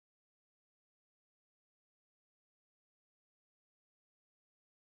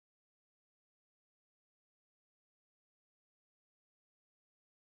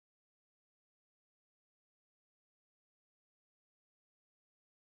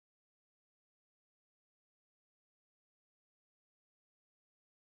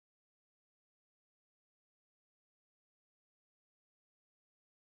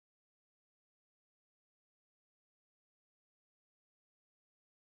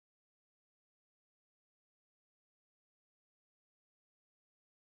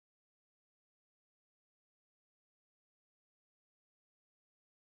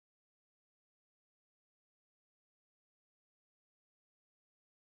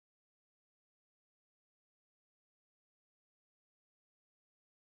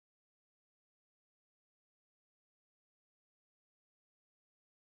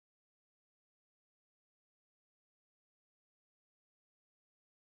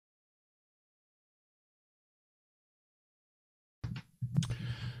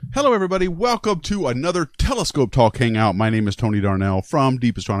Hello, everybody. Welcome to another Telescope Talk Hangout. My name is Tony Darnell from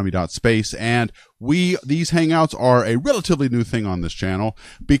deepastronomy.space, and these hangouts are a relatively new thing on this channel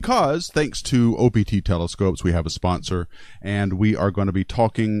because, thanks to OPT Telescopes, we have a sponsor, and we are going to be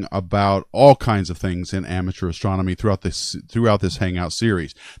talking about all kinds of things in amateur astronomy throughout this hangout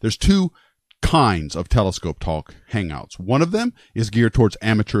series. There's two kinds of telescope talk hangouts. One of them is geared towards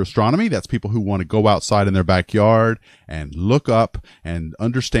amateur astronomy. That's people who want to go outside in their backyard and look up and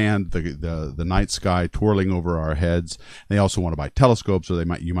understand the night sky twirling over our heads. They also want to buy telescopes, or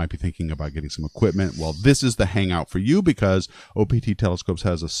you might be thinking about getting some equipment. Well, this is the hangout for you because OPT Telescopes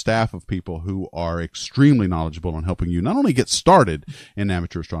has a staff of people who are extremely knowledgeable in helping you not only get started in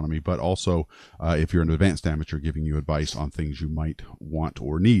amateur astronomy, but also if you're an advanced amateur, giving you advice on things you might want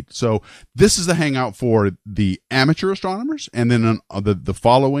or need. So this is the hangout for the amateur astronomers, and then on the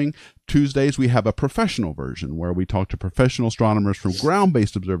following Tuesdays we have a professional version where we talk to professional astronomers from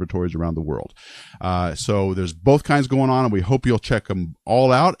ground-based observatories around the world. So there's both kinds going on, and we hope you'll check them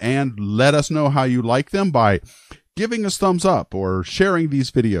all out and let us know how you like them by giving us thumbs up or sharing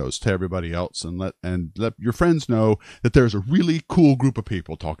these videos to everybody else, and let your friends know that there's a really cool group of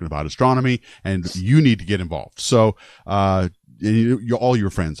people talking about astronomy and you need to get involved. So all your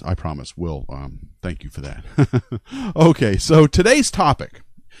friends, I promise, will thank you for that. Okay, so today's topic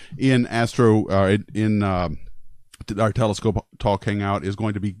in our telescope talk hangout is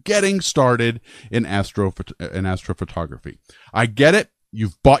going to be getting started in astrophotography. I get it.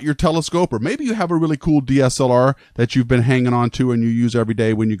 You've bought your telescope, or maybe you have a really cool DSLR that you've been hanging on to and you use every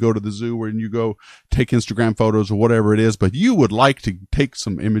day when you go to the zoo or when you go take Instagram photos or whatever it is, but you would like to take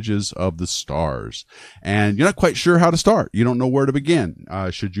some images of the stars and you're not quite sure how to start. You don't know where to begin.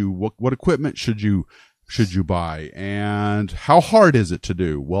 What equipment should you buy, and how hard is it to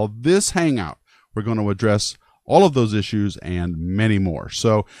do? Well, this hangout, we're going to address all of those issues and many more.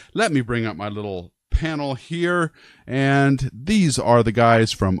 So let me bring up my little panel here, and these are the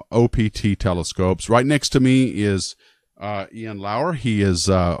guys from OPT Telescopes. Right next to me is Ian Lauer. He is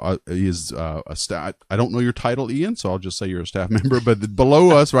a staff. I don't know your title, Ian, so I'll just say you're a staff member. But below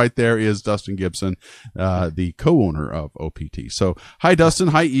us, right there, is Dustin Gibson, the co-owner of OPT. So, hi, Dustin.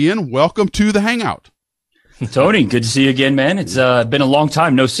 Hi, Ian. Welcome to the Hangout. Tony, good to see you again, man. It's been a long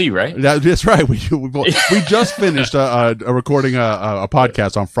time no see, right? That's right. We just finished recording a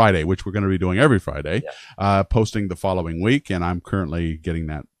podcast on Friday, which we're going to be doing every Friday, posting the following week, and I'm currently getting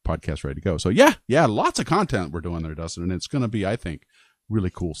that podcast ready to go. So yeah, lots of content we're doing there, Dustin, and it's going to be, I think,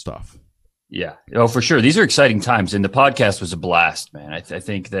 really cool stuff. Yeah. Oh, for sure. These are exciting times, and the podcast was a blast, man. I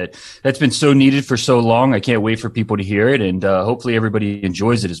think that's been so needed for so long. I can't wait for people to hear it, and hopefully everybody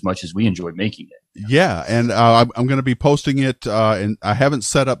enjoys it as much as we enjoy making it. Yeah, and I'm going to be posting it, and I haven't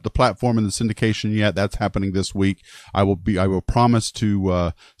set up the platform and the syndication yet. That's happening this week. I will promise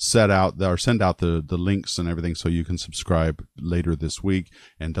to send out the links and everything so you can subscribe later this week.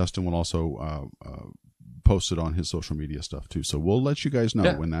 And Dustin will also post it on his social media stuff too. So we'll let you guys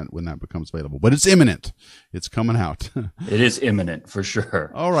know when that becomes available. But it's imminent. It's coming out. It is imminent for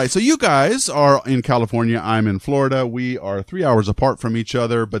sure. All right. So you guys are in California. I'm in Florida. We are 3 hours apart from each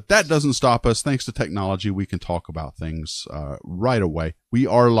other, but that doesn't stop us. Thanks to technology, we can talk about things right away. We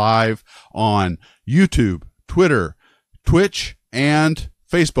are live on YouTube, Twitter, Twitch, and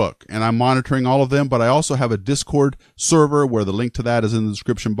Facebook, and I'm monitoring all of them, but I also have a Discord server where the link to that is in the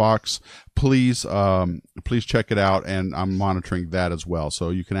description box. Please check it out, and I'm monitoring that as well. So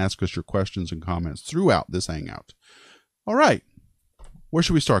you can ask us your questions and comments throughout this hangout. All right. Where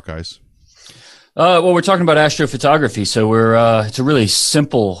should we start, guys? Well, we're talking about astrophotography, so it's a really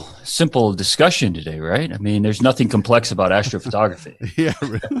simple discussion today, right? I mean, there's nothing complex about astrophotography. Yeah.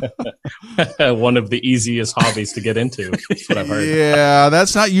 One of the easiest hobbies to get into. That's what I've heard. Yeah,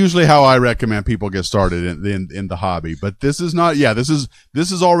 that's not usually how I recommend people get started in the hobby, but this is not. Yeah, this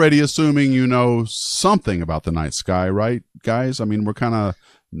is already assuming you know something about the night sky, right, guys? I mean, we're kind of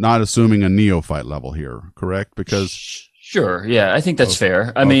not assuming a neophyte level here, correct? Because sure. Yeah, I think that's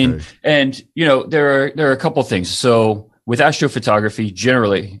fair. I mean, and there are a couple of things. So with astrophotography,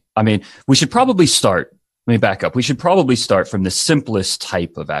 generally, I mean, we should probably start. Let me back up. We should probably start from the simplest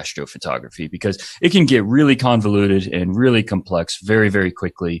type of astrophotography because it can get really convoluted and really complex very, very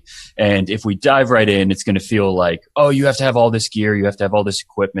quickly. And if we dive right in, it's going to feel like, oh, you have to have all this gear. You have to have all this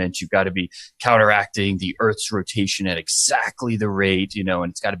equipment. You've got to be counteracting the Earth's rotation at exactly the rate, and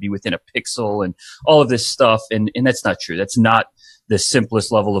it's got to be within a pixel and all of this stuff. And that's not true. That's not the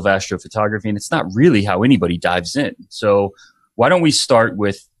simplest level of astrophotography. And it's not really how anybody dives in. So why don't we start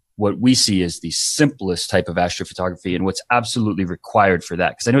with what we see as the simplest type of astrophotography and what's absolutely required for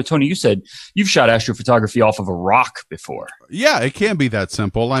that. Because I know, Tony, you said you've shot astrophotography off of a rock before. Yeah, it can be that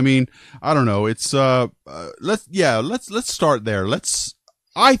simple. I mean, I don't know. It's let's start there.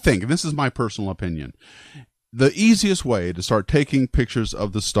 I think, and this is my personal opinion, the easiest way to start taking pictures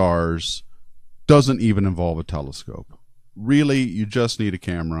of the stars doesn't even involve a telescope. Really, you just need a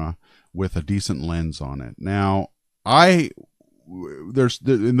camera with a decent lens on it. Now, and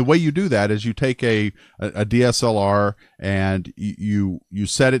the way you do that is you take a DSLR and you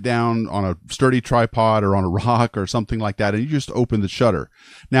set it down on a sturdy tripod or on a rock or something like that, and you just open the shutter.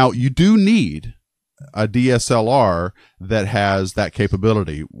 Now, you do need a DSLR that has that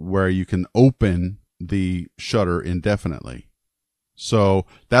capability where you can open the shutter indefinitely. So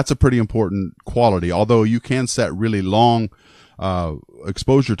that's a pretty important quality, although you can set really long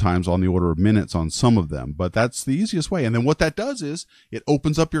exposure times on the order of minutes on some of them, but that's the easiest way. And then what that does is it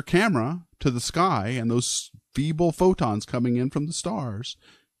opens up your camera to the sky, and those feeble photons coming in from the stars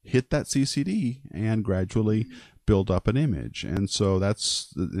hit that CCD and gradually build up an image. And so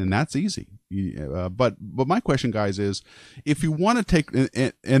that's easy. But my question, guys, is if you want to take,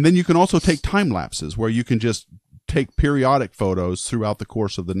 and then you can also take time lapses where you can just take periodic photos throughout the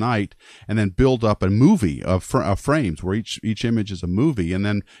course of the night and then build up a movie of frames where each image is a movie. And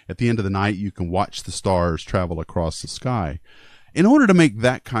then at the end of the night, you can watch the stars travel across the sky. In order to make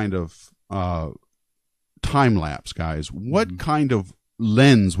that kind of time lapse, guys, what kind of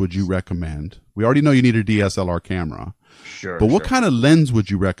lens would you recommend? We already know you need a DSLR camera. Sure. But what kind of lens would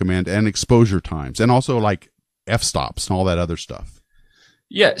you recommend, and exposure times, and also like f-stops and all that other stuff?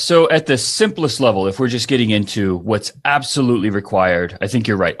 Yeah. So at the simplest level, if we're just getting into what's absolutely required, I think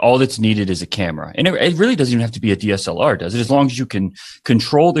you're right. All that's needed is a camera. And it really doesn't even have to be a DSLR, does it? As long as you can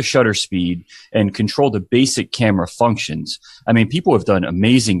control the shutter speed and control the basic camera functions. I mean, people have done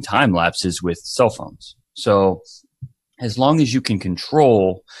amazing time lapses with cell phones. So as long as you can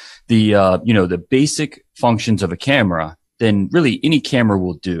control the basic functions of a camera, then really any camera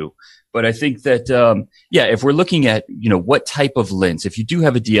will do. But I think that, if we're looking at, what type of lens, if you do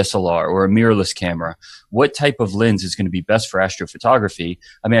have a DSLR or a mirrorless camera, what type of lens is going to be best for astrophotography?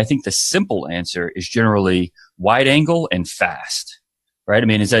 I mean, I think the simple answer is generally wide angle and fast, right? I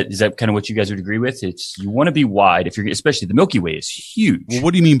mean, is that kind of what you guys would agree with? You want to be wide especially the Milky Way is huge. Well,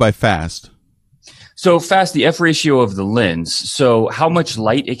 what do you mean by fast? So fast, the F ratio of the lens. So how much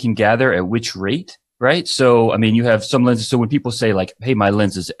light it can gather at which rate. Right. So, I mean, you have some lenses. So when people say like, hey, my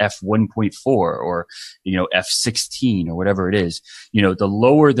lens is f1.4 or, f16 or whatever it is, the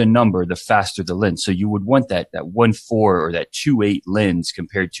lower the number, the faster the lens. So you would want that 1.4 or that 2.8 lens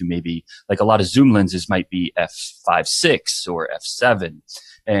compared to maybe like a lot of zoom lenses might be f5.6 or f7.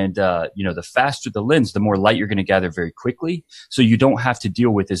 And, the faster the lens, the more light you're going to gather very quickly. So you don't have to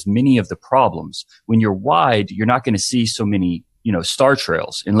deal with as many of the problems. When you're wide, you're not going to see so many star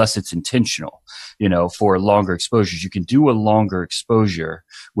trails unless it's intentional, for longer exposures. You can do a longer exposure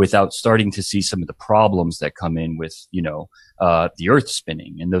without starting to see some of the problems that come in with, the earth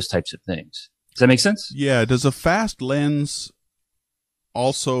spinning and those types of things. Does that make sense? Yeah. Does a fast lens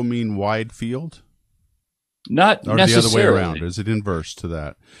also mean wide field? Not or necessarily. The other way around? Is it inverse to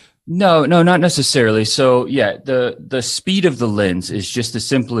that? No, not necessarily. So yeah, the speed of the lens is just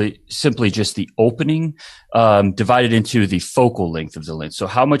simply just the opening, divided into the focal length of the lens. So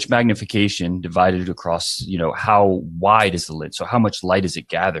how much magnification divided across, how wide is the lens? So how much light is it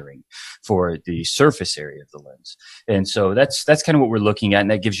gathering for the surface area of the lens? And so that's kind of what we're looking at.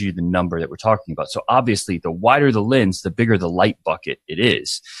 And that gives you the number that we're talking about. So obviously the wider the lens, the bigger the light bucket it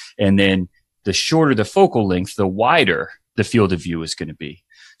is. And then the shorter the focal length, the wider the field of view is going to be.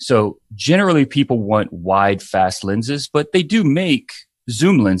 So generally people want wide, fast lenses, but they do make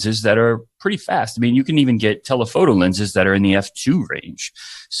zoom lenses that are pretty fast. I mean, you can even get telephoto lenses that are in the f2 range.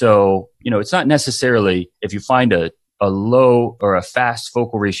 So, it's not necessarily if you find a low or a fast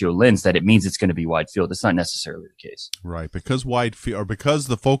focal ratio lens that it means it's going to be wide field. That's not necessarily the case. Right. Because because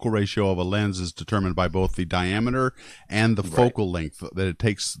the focal ratio of a lens is determined by both the diameter and the focal length that it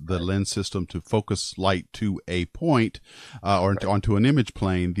takes the lens system to focus light to a point, onto an image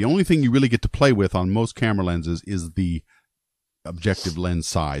plane. The only thing you really get to play with on most camera lenses is the objective lens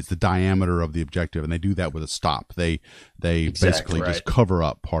size, the diameter of the objective, and they do that with a stop. They basically just cover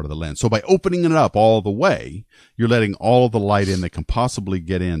up part of the lens. So by opening it up all the way, you're letting all of the light in that can possibly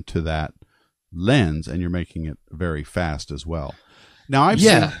get into that lens, and you're making it very fast as well. Now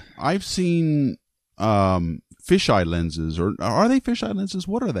I've seen fisheye lenses, or are they fisheye lenses?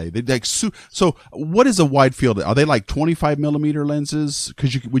 What are they? They like so. What is a wide field? Are they like 25 millimeter lenses?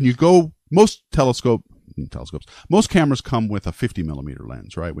 Because when you go, most telescope telescopes. Most cameras come with a 50 millimeter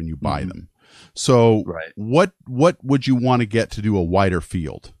lens, right? When you buy them. So what would you want to get to do a wider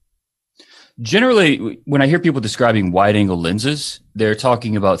field? Generally, when I hear people describing wide angle lenses, they're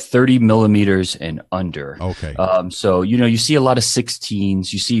talking about 30 millimeters and under. Okay. So, you see a lot of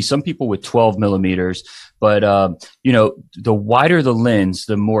 16s. You see some people with 12 millimeters, but, the wider the lens,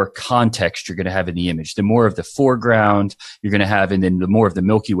 the more context you're going to have in the image, the more of the foreground you're going to have, and then the more of the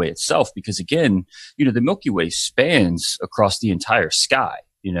Milky Way itself. Because again, the Milky Way spans across the entire sky,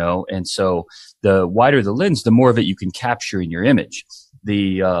 and so the wider the lens, the more of it you can capture in your image.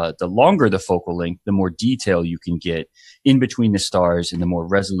 The longer the focal length, the more detail you can get in between the stars and the more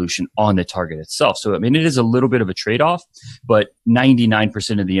resolution on the target itself. So, it is a little bit of a trade-off, but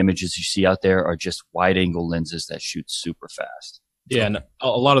 99% of the images you see out there are just wide-angle lenses that shoot super fast. Yeah, and a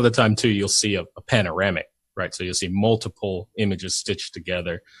lot of the time, too, you'll see a panoramic, right? So you'll see multiple images stitched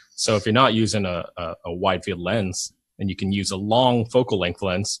together. So if you're not using a wide field lens, and you can use a long focal length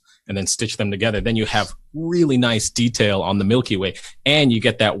lens and then stitch them together, then you have really nice detail on the Milky Way, and you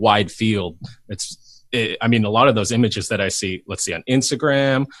get that wide field. A lot of those images that I see, let's see, on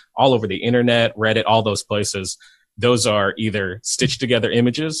Instagram, all over the internet, Reddit, all those places, those are either stitched together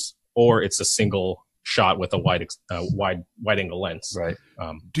images or it's a single shot with a wide angle lens. Right.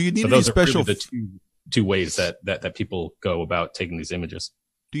 Do you need any any special? Are really the two ways that people go about taking these images.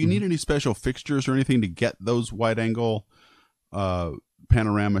 Do you need any special fixtures or anything to get those wide angle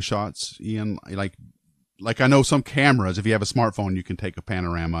panorama shots, Ian? Like I know some cameras, if you have a smartphone, you can take a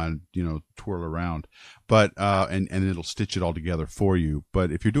panorama and twirl around, but and it'll stitch it all together for you.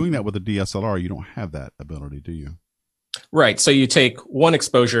 But if you're doing that with a DSLR, you don't have that ability, do you? Right. So you take one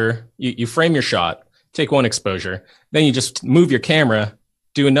exposure, you frame your shot, take one exposure, then you just move your camera,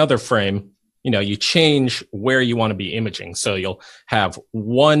 do another frame. You change where you want to be imaging. So you'll have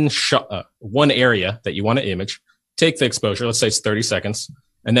one shot, one area that you want to image, take the exposure, let's say it's 30 seconds,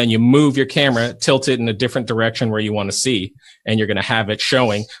 and then you move your camera, tilt it in a different direction where you want to see, and you're going to have it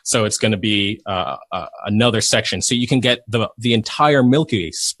showing. So it's going to be another section. So you can get the entire Milky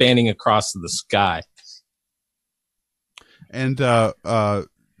Way spanning across the sky. And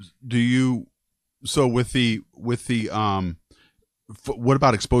what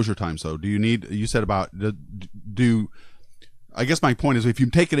about exposure times, though? You said about, I guess my point is, if you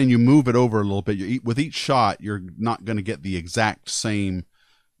take it and you move it over a little bit, with each shot, you're not going to get the exact same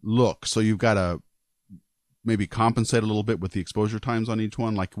look. So you've got to maybe compensate a little bit with the exposure times on each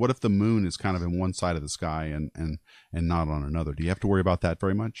one. Like, what if the moon is kind of in one side of the sky and not on another? Do you have to worry about that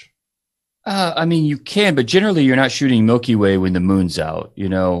very much? You can, but generally you're not shooting Milky Way when the moon's out,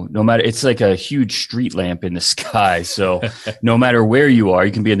 no matter, it's like a huge street lamp in the sky. So no matter where you are,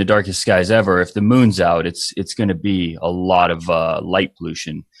 you can be in the darkest skies ever. If the moon's out, it's going to be a lot of light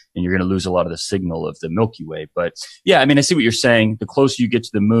pollution, and you're going to lose a lot of the signal of the Milky Way. But yeah, I see what you're saying. The closer you get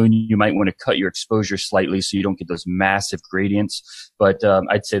to the moon, you might want to cut your exposure slightly so you don't get those massive gradients. But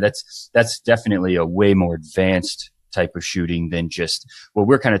I'd say that's definitely a way more advanced type of shooting than just what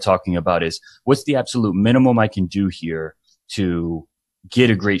we're kind of talking about is what's the absolute minimum I can do here to get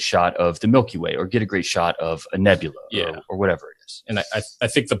a great shot of the Milky Way or get a great shot of a nebula or whatever it is. And I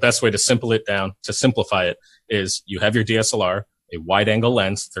think the best way to simplify it is you have your DSLR, a wide angle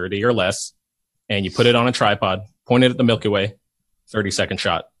lens, 30 or less, and you put it on a tripod, point it at the Milky Way, 30-second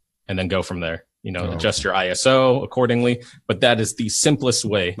shot, and then go from there. Adjust your ISO accordingly, but that is the simplest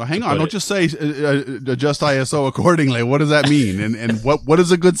way. Now, hang on, don't just say adjust ISO accordingly. What does that mean? And what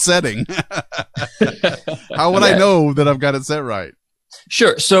is a good setting? How would I know that I've got it set right?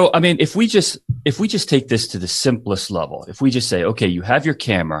 Sure. So, if we just take this to the simplest level, if we just say, okay, you have your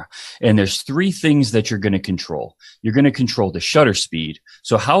camera and there's three things that you're going to control. You're going to control the shutter speed.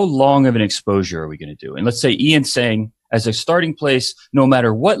 So how long of an exposure are we going to do? And let's say Ian's saying, as a starting place, no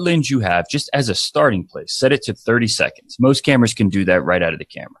matter what lens you have, just as a starting place, set it to 30 seconds. Most cameras can do that right out of the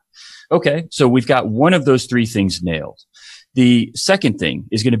camera. Okay, so we've got one of those three things nailed. The second thing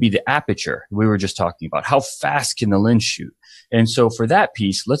is going to be the aperture we were just talking about. How fast can the lens shoot? And so for that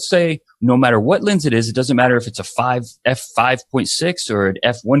piece, let's say no matter what lens it is, it doesn't matter if it's a f5.6 or an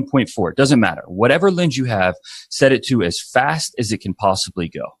f1.4. It doesn't matter. Whatever lens you have, set it to as fast as it can possibly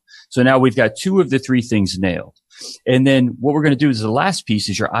go. So now we've got two of the three things nailed. And then what we're going to do is the last piece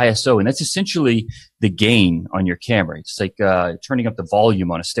is your ISO. And that's essentially the gain on your camera. It's like turning up the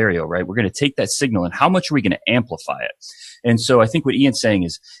volume on a stereo, right? We're going to take that signal and how much are we going to amplify it? And so I think what Ian's saying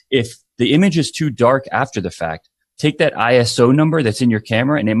is if the image is too dark after the fact, take that ISO number that's in your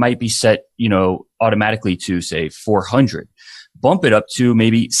camera and it might be set, automatically to say 400. Bump it up to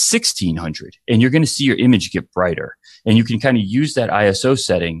maybe 1600 and you're going to see your image get brighter. And you can kind of use that ISO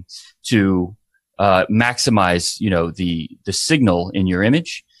setting to maximize, the signal in your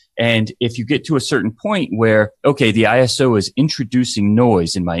image. And if you get to a certain point where, okay, the ISO is introducing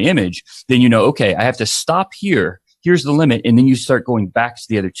noise in my image, then okay, I have to stop here. Here's the limit. And then you start going back to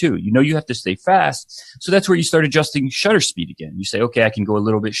the other two. You have to stay fast. So that's where you start adjusting shutter speed again. You say, okay, I can go a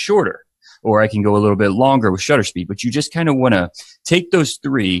little bit shorter, or I can go a little bit longer with shutter speed. But you just kind of want to take those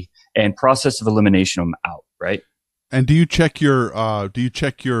three and process of elimination them out, right? And do you check your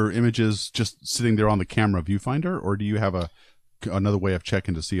images just sitting there on the camera viewfinder, or do you have another way of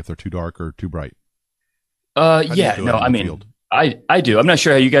checking to see if they're too dark or too bright? I mean, I do. I'm not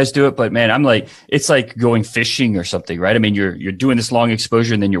sure how you guys do it, but man, it's like going fishing or something, right? I mean, you're doing this long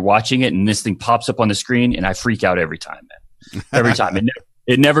exposure and then you're watching it and this thing pops up on the screen and I freak out every time, man. Every time.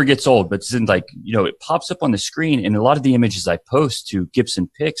 It never gets old, but it's it pops up on the screen, and a lot of the images I post to Gibson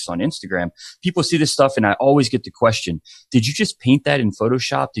Pics on Instagram, people see this stuff and I always get the question, did you just paint that in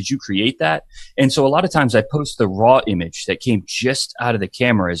Photoshop? Did you create that? And so a lot of times I post the raw image that came just out of the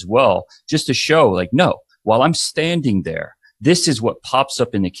camera as well, just to show no, while I'm standing there, this is what pops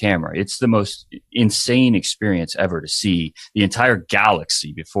up in the camera. It's the most insane experience ever to see the entire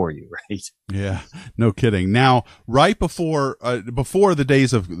galaxy before you, right? Yeah, no kidding. Now, right before the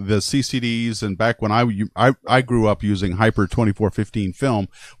days of the CCDs and back when I grew up using Hyper 2415 film,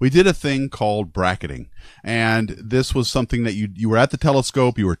 we did a thing called bracketing. And this was something that you were at the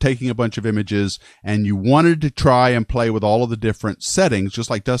telescope, you were taking a bunch of images, and you wanted to try and play with all of the different settings, just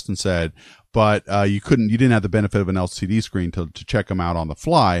like Dustin said, but you didn't have the benefit of an LCD screen to check them out on the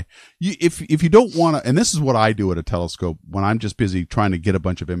fly. If you don't want to, and this is what I do at a telescope when I'm just busy trying to get a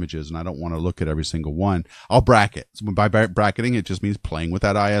bunch of images and I don't want to look at every single one, I'll bracket. So by bracketing, it just means playing with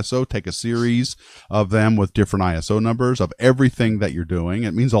that ISO. Take a series of them with different ISO numbers of everything that you're doing.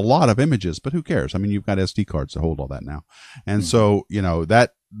 It means a lot of images, but who cares? I mean, you've got SD cards to hold all that now. And so,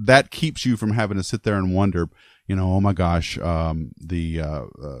 that keeps you from having to sit there and wonder, oh my gosh, this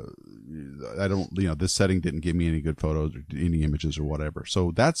setting didn't give me any good photos or any images or whatever.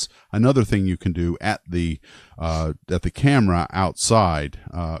 So that's another thing you can do at the camera outside,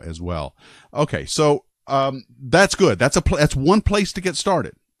 as well. Okay. So, that's good. That's one place to get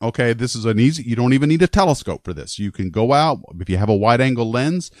started. Okay, this is you don't even need a telescope for this. You can go out, if you have a wide angle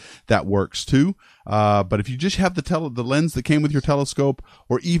lens, that works too. But if you just have the lens that came with your telescope,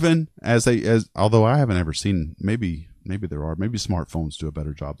 or even although I haven't ever seen, maybe smartphones do a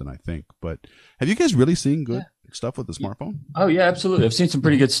better job than I think, but have you guys really seen good stuff with the smartphone? Oh yeah, absolutely. I've seen some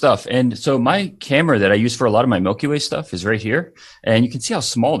pretty good stuff. And so my camera that I use for a lot of my Milky Way stuff is right here. And you can see how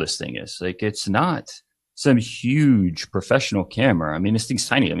small this thing is. It's not some huge professional camera. I mean, this thing's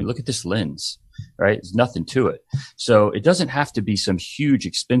tiny. I mean, look at this lens, right? There's nothing to it. So it doesn't have to be some huge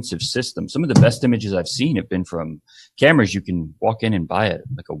expensive system. Some of the best images I've seen have been from cameras you can walk in and buy at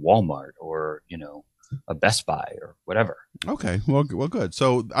like a Walmart or, a Best Buy or whatever. Okay. Well, good.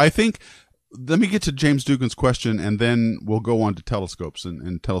 So I think, let me get to James Dugan's question, and then we'll go on to telescopes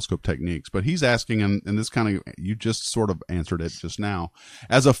and telescope techniques. But he's asking, and this you just sort of answered it just now.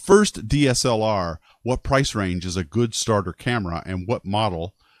 As a first DSLR, what price range is a good starter camera, and what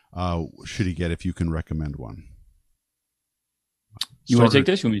model should he get if you can recommend one? You want to take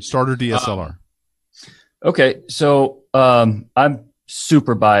this? Starter DSLR. Okay, so I'm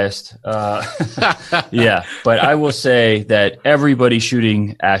super biased. Yeah, but I will say that everybody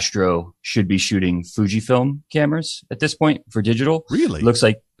shooting Astro should be shooting Fujifilm cameras at this point for digital. Really? Looks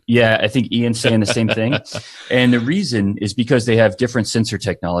like, yeah, I think Ian's saying the same thing. And the reason is because they have different sensor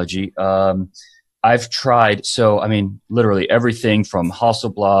technology. I've tried, literally everything from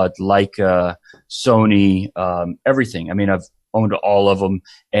Hasselblad, Leica, Sony, everything. I mean, I've owned all of them,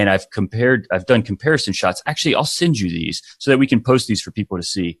 and I've done comparison shots. Actually, I'll send you these so that we can post these for people to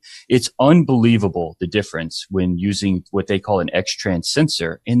see. It's unbelievable the difference when using what they call an X-Trans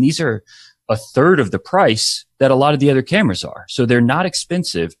sensor. And these are a third of the price that a lot of the other cameras are. So they're not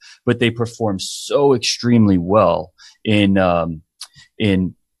expensive, but they perform so extremely well in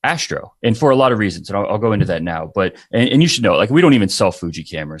Astro, and for a lot of reasons, and I'll go into that now. But and you should know, we don't even sell Fuji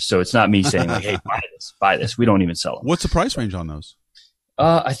cameras, so it's not me saying hey, buy this. We don't even sell them. What's the price range on those?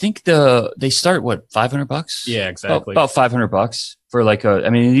 I think they start $500. Yeah, exactly. About $500 for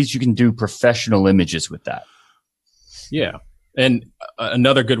these you can do professional images with that. Yeah, and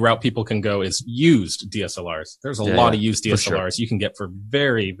another good route people can go is used DSLRs. There's a lot of used DSLRs you can get for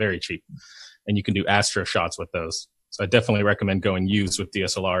very, very cheap, and you can do Astro shots with those. So I definitely recommend going used with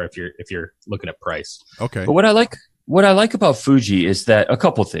DSLR if you're looking at price. Okay. But what I like about Fuji is that a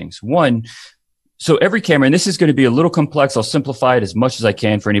couple things. One, so every camera, and this is going to be a little complex. I'll simplify it as much as I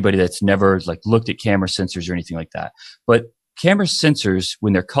can for anybody that's never looked at camera sensors or anything like that. But camera sensors,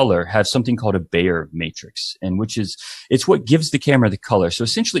 when they're color, have something called a Bayer matrix, and it's what gives the camera the color. So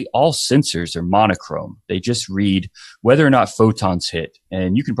essentially all sensors are monochrome. They just read whether or not photons hit.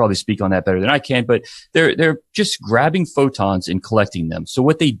 And you can probably speak on that better than I can, but they're just grabbing photons and collecting them. So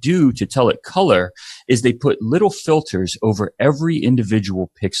what they do to tell it color is they put little filters over every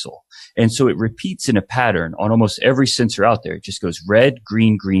individual pixel. And so it repeats in a pattern on almost every sensor out there. It just goes red,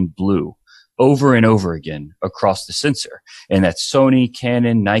 green, green, blue over and over again across the sensor. And that's Sony,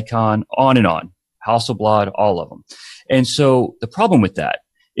 Canon, Nikon, on, Hasselblad, all of them. And so the problem with that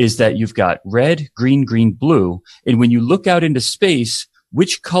is that you've got red, green, green, blue. And when you look out into space,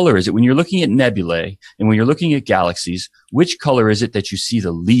 which color is it? When you're looking at nebulae and when you're looking at galaxies, which color is it that you see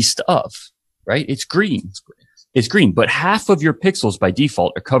the least of, right? It's green. It's green, but half of your pixels by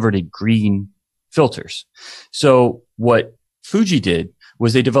default are covered in green filters. So what Fuji did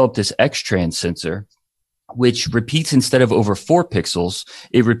was they developed this X-trans sensor, which repeats instead of over 4 pixels,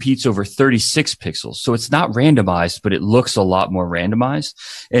 it repeats over 36 pixels. So it's not randomized, but it looks a lot more randomized.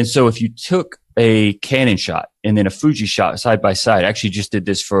 And so if you took a Canon shot and then a Fuji shot side by side, I actually just did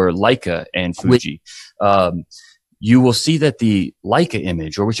this for Leica and Fuji, you will see that the Leica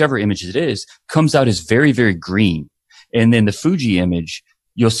image, or whichever image it is, comes out as very, very green. And then the Fuji image,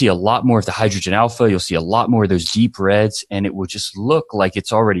 you'll see a lot more of the hydrogen alpha. You'll see a lot more of those deep reds, and it will just look like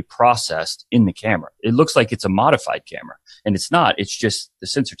it's already processed in the camera. It looks like it's a modified camera, and it's not. It's just the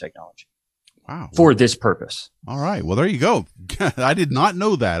sensor technology. Wow. For this purpose. All right. Well, there you go. I did not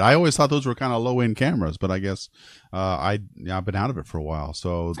know that. I always thought those were kind of low-end cameras, but I guess I've been out of it for a while.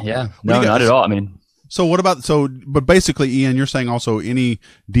 So yeah, no, not at all. I mean, so what about but basically, Ian, you're saying also any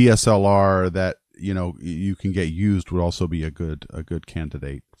DSLR that you can get used would also be a good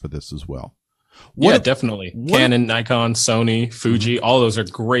candidate for this as well. Definitely. Canon, Nikon, Sony, Fuji, all those are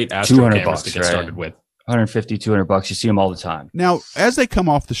great astro cameras to get started with. $150, $200. You see them all the time. Now, as they come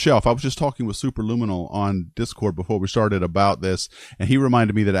off the shelf, I was just talking with Superluminal on Discord before we started about this, and he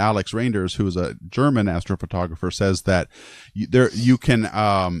reminded me that Alex Reinders, who is a German astrophotographer, says that you can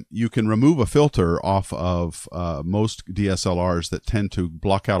remove a filter off of most DSLRs that tend to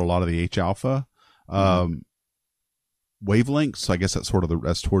block out a lot of the H alpha wavelengths. I guess that's toward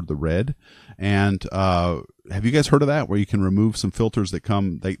the red. And have you guys heard of that, where you can remove some filters that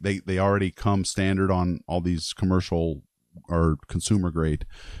they already come standard on all these commercial or consumer grade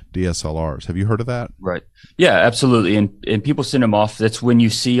DSLRs? Have you heard of that? Right. Yeah, absolutely. And people send them off. That's when you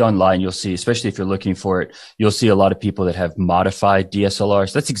see online, you'll see, especially if you're looking for it, you'll see a lot of people that have modified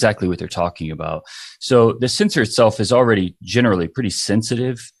DSLRs. That's exactly what they're talking about. So the sensor itself is already generally pretty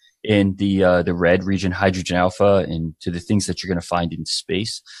sensitive in the red region, hydrogen alpha, and to the things that you're going to find in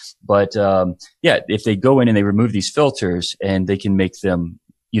space. But if they go in and they remove these filters, and they can make them,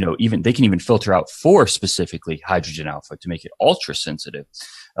 they can even filter out for specifically hydrogen alpha to make it ultra sensitive,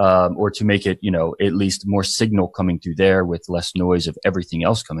 or to make it, at least more signal coming through there with less noise of everything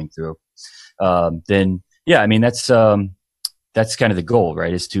else coming through. That's kind of the goal,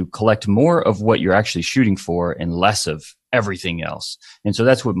 right? Is to collect more of what you're actually shooting for and less of everything else. And so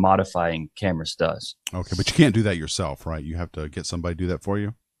that's what modifying cameras does. Okay, but you can't do that yourself, right? You have to get somebody to do that for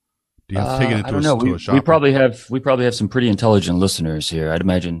you. Do you have to take it into a shop? We probably have some pretty intelligent listeners here. I'd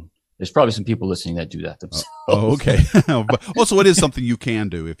imagine there's probably some people listening that do that themselves. Oh, okay. But also, it is something you can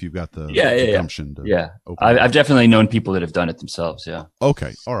do if you've got the gumption. I've definitely known people that have done it themselves. Yeah.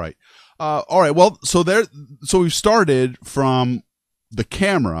 Okay. All right. Well, so we've started from the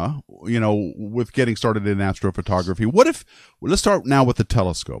camera, with getting started in astrophotography. Let's start now with the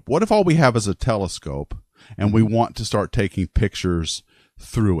telescope. What if all we have is a telescope and we want to start taking pictures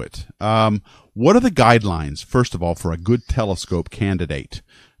through it? What are the guidelines, first of all, for a good telescope candidate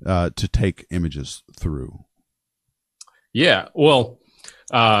to take images through? Yeah, well,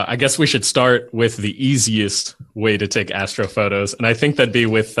 I guess we should start with the easiest way to take astrophotos, and I think that'd be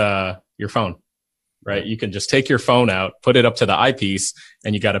with your phone. Right? You can just take your phone out, put it up to the eyepiece,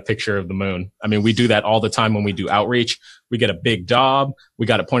 and you got a picture of the moon. I mean, we do that all the time when we do outreach. We get a big daub. We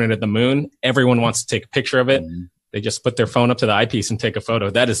got it pointed at the moon. Everyone wants to take a picture of it. Mm-hmm. They just put their phone up to the eyepiece and take a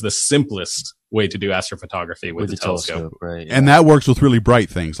photo. That is the simplest way to do astrophotography with the telescope. Right? And that works with really bright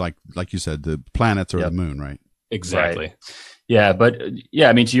things like you said, the planets or the moon, right? Exactly. Right. Yeah, but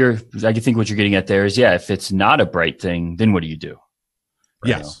I mean, I think what you're getting at there is, if it's not a bright thing, then what do you do?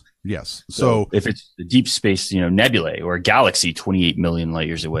 Right? Yes. So if it's the deep space, nebulae or a galaxy 28 million light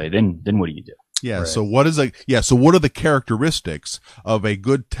years away, then what do you do? Yeah. Right. So what are the characteristics of a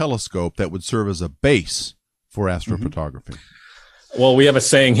good telescope that would serve as a base for astrophotography? Well, we have a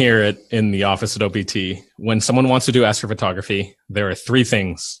saying here in the office at OPT. When someone wants to do astrophotography, there are 3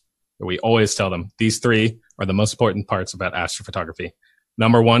 things that we always tell them. These 3 are the most important parts about astrophotography.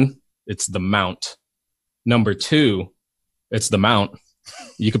 Number one, it's the mount. Number two, it's the mount.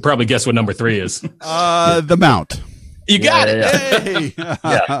 You could probably guess what number three is. The mount. You got it. Hey.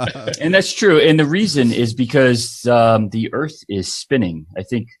 Yeah, and that's true. And the reason is because the Earth is spinning. I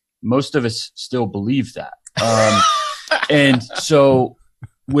think most of us still believe that. And so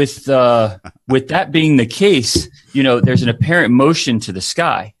with that being the case, you know, there's an apparent motion to the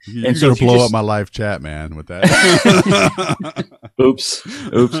sky. You're going to blow up my live chat, man, with that. Oops.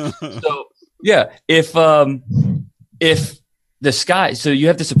 So yeah, if the sky, so you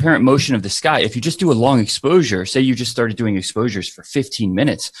have this apparent motion of the sky. If you just do a long exposure, say you just started doing exposures for 15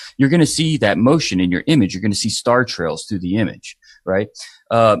 minutes, you're going to see that motion in your image. You're going to see star trails through the image, right?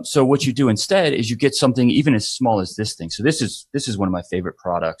 So what you do instead is you get something even as small as this thing. So this is one of my favorite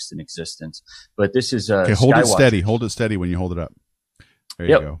products in existence, but this is okay, hold it steady. Hold it steady when you hold it up. There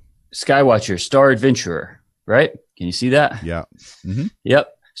you go. Skywatcher, Star Adventurer, right? Can you see that? Yeah. Mm-hmm.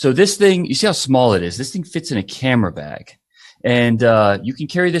 Yep. So this thing, you see how small it is? This thing fits in a camera bag. And you can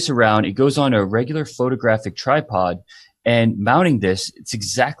carry this around. It goes on a regular photographic tripod, and mounting this, it's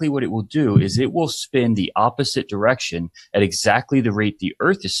exactly what it will do is it will spin the opposite direction at exactly the rate the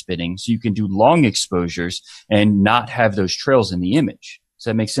Earth is spinning. So you can do long exposures and not have those trails in the image. Does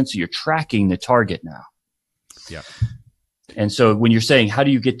that make sense? So you're tracking the target now. Yeah. And so when you're saying, how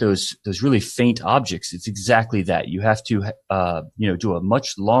do you get those really faint objects? It's exactly that. You have to, do a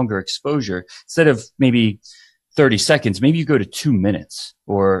much longer exposure instead of maybe 30 seconds, maybe you go to 2 minutes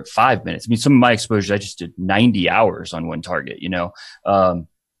or 5 minutes. I mean, some of my exposures, I just did 90 hours on one target,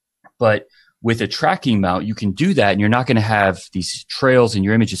 but with a tracking mount, you can do that and you're not going to have these trails in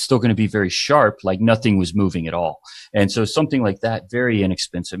your image. It's still going to be very sharp, like nothing was moving at all. And so something like that, very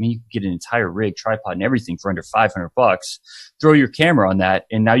inexpensive. I mean, you can get an entire rig, tripod and everything for under $500, throw your camera on that,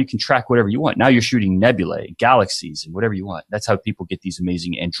 and now you can track whatever you want. Now you're shooting nebulae, galaxies, and whatever you want. That's how people get these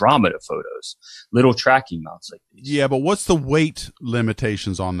amazing Andromeda photos, little tracking mounts like these. Yeah, but what's the weight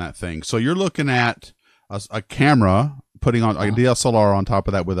limitations on that thing? So you're looking at a camera, putting on a DSLR on top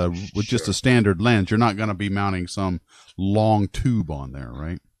of that with just a standard lens. You're not going to be mounting some long tube on there,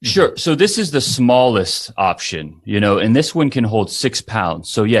 right? Sure. So this is the smallest option, and this one can hold 6 pounds.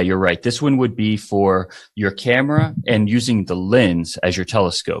 So yeah, you're right. This one would be for your camera and using the lens as your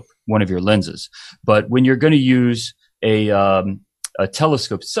telescope, one of your lenses. But when you're going to use a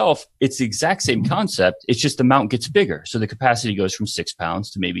telescope itself, it's the exact same concept. It's just the mount gets bigger. So the capacity goes from 6 pounds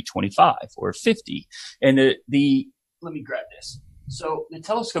to maybe 25 or 50. And let me grab this. So the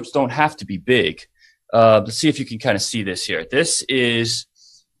telescopes don't have to be big. Let's see if you can kind of see this here. This is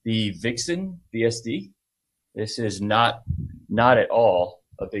the Vixen VSD. This is not at all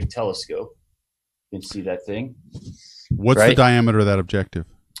a big telescope. You can see that thing. What's the diameter of that objective?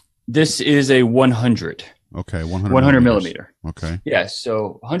 This is a 100. Okay, 100 millimeter. Okay. Yeah,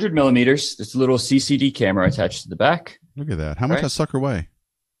 so 100 millimeters. This little CCD camera attached to the back. Look at that. How much does that sucker weigh?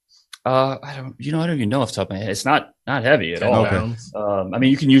 I don't even know off the top of my head. It's not heavy at all. Okay. I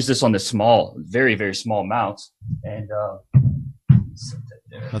mean, you can use this on the small, very, very small mounts. And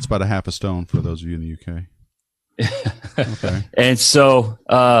that's about a half a stone for those of you in the UK. Okay. And so,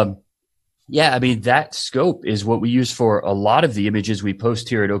 yeah, I mean, that scope is what we use for a lot of the images we post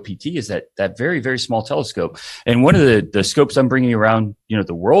here at OPT is that very, very small telescope. And one of the scopes I'm bringing around,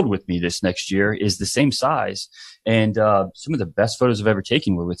 the world with me this next year is the same size. And some of the best photos I've ever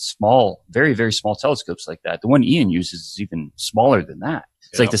taken were with small, very, very small telescopes like that. The one Ian uses is even smaller than that.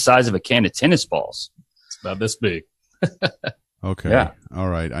 It's like the size of a can of tennis balls. It's about this big. Okay. Yeah. All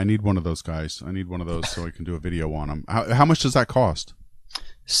right. I need one of those guys. I need one of those so I can do a video on them. How much does that cost?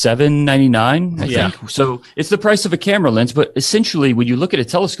 $7.99, I think. So it's the price of a camera lens, but essentially when you look at a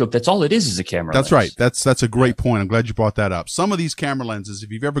telescope, that's all it is a camera lens. That's right. That's a great point. I'm glad you brought that up. Some of these camera lenses,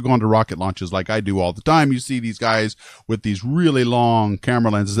 if you've ever gone to rocket launches like I do all the time, you see these guys with these really long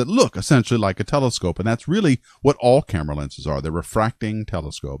camera lenses that look essentially like a telescope. And that's really what all camera lenses are. They're refracting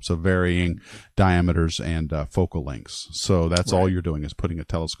telescopes of varying diameters and focal lengths. So that's all you're doing is putting a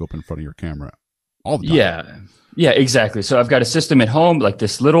telescope in front of your camera all the time. Yeah, exactly. So I've got a system at home, like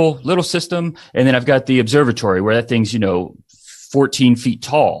this little system, and then I've got the observatory where that thing's, 14 feet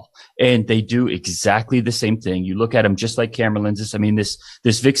tall, and they do exactly the same thing. You look at them just like camera lenses. I mean, this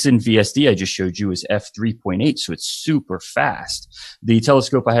Vixen VSD I just showed you is f3.8, so it's super fast. The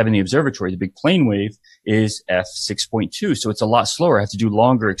telescope I have in the observatory, the big plane wave, is f6.2, so it's a lot slower. I have to do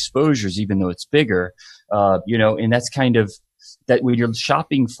longer exposures, even though it's bigger, and that's kind of that when you're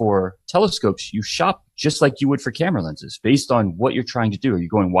shopping for telescopes, you shop just like you would for camera lenses based on what you're trying to do. Are you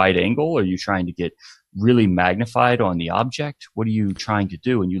going wide angle? Or are you trying to get really magnified on the object? What are you trying to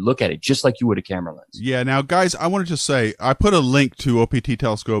do? And you look at it just like you would a camera lens. Yeah. Now, guys, I want to just say, I put a link to OPT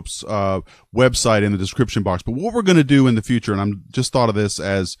Telescope's website in the description box. But what we're going to do in the future, and I'm just thought of this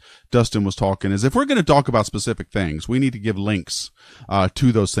as Dustin was talking, is if we're going to talk about specific things, we need to give links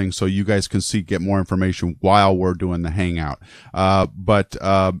to those things so you guys can get more information while we're doing the Hangout.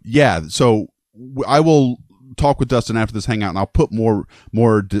 Yeah, so I will talk with Dustin after this Hangout, and I'll put more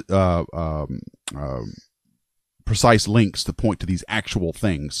precise links to point to these actual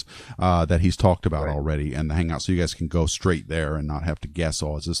things that he's talked about already in the Hangout, so you guys can go straight there and not have to guess,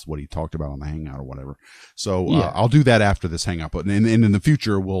 oh, is this what he talked about on the Hangout or whatever. So I'll do that after this Hangout, but in the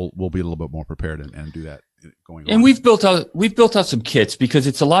future we'll be a little bit more prepared and do that going on. And we've built out some kits, because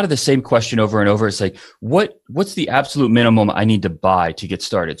it's a lot of the same question over and over. It's like, what's the absolute minimum I need to buy to get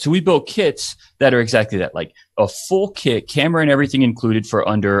started? So we built kits that are exactly that, like a full kit, camera and everything included, for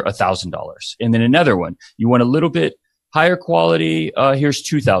under $1,000. And then another one, you want a little bit higher quality, here's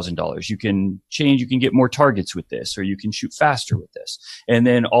 $2,000. You can get more targets with this, or you can shoot faster with this. And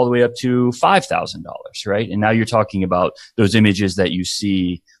then all the way up to $5,000, right? And now you're talking about those images that you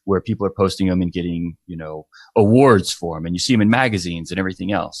see where people are posting them and getting, awards for them, and you see them in magazines and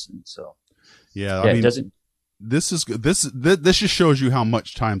everything else. And so, I mean, it doesn't. This just shows you how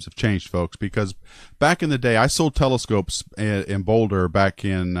much times have changed, folks, because back in the day, I sold telescopes in Boulder back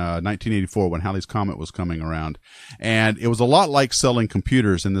in 1984 when Halley's Comet was coming around. And it was a lot like selling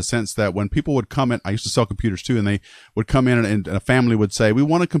computers, in the sense that when people would come in, I used to sell computers too, and they would come in and a family would say, we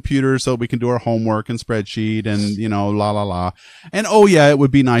want a computer so we can do our homework and spreadsheet and, la, la, la. And, oh yeah, it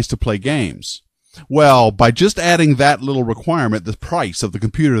would be nice to play games. Well, by just adding that little requirement, the price of the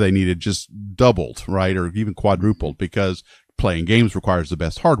computer they needed just doubled, right? Or even quadrupled, because playing games requires the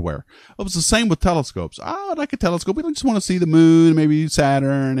best hardware. It was the same with telescopes. I'd like a telescope. We just want to see the moon, maybe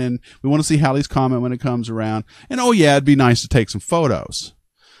Saturn, and we want to see Halley's Comet when it comes around. And oh yeah, it'd be nice to take some photos.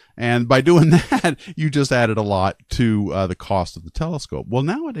 And by doing that, you just added a lot to the cost of the telescope. Well,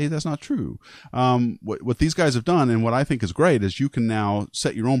 nowadays, that's not true. What these guys have done, and what I think is great, is you can now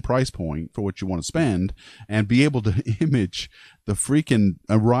set your own price point for what you want to spend and be able to image the freaking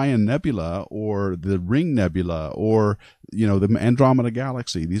Orion Nebula or the Ring Nebula or, the Andromeda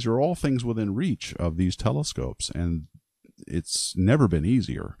Galaxy. These are all things within reach of these telescopes, and it's never been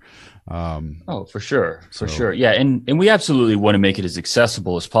easier. For sure. Yeah. And we absolutely want to make it as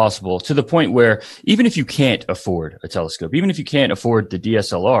accessible as possible, to the point where even if you can't afford a telescope, even if you can't afford the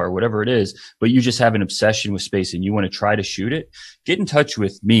DSLR or whatever it is, but you just have an obsession with space and you want to try to shoot it, get in touch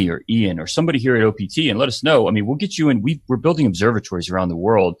with me or Ian or somebody here at OPT and let us know. I mean, we'll get you in. We're building observatories around the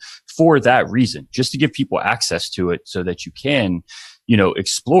world for that reason, just to give people access to it so that you can,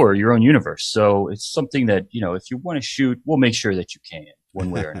 explore your own universe. So it's something that, if you want to shoot, we'll make sure that you can,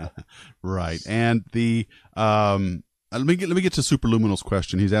 one way or another. Right. And let me get to Superluminal's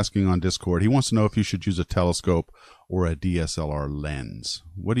question. He's asking on Discord. He wants to know if you should use a telescope or a DSLR lens.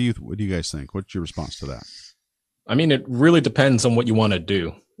 What do you guys think? What's your response to that? I mean, it really depends on what you want to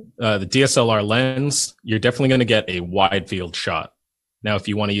do. The DSLR lens, you're definitely going to get a wide field shot. Now, if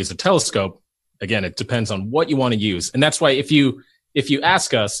you want to use a telescope, again, it depends on what you want to use. And that's why if you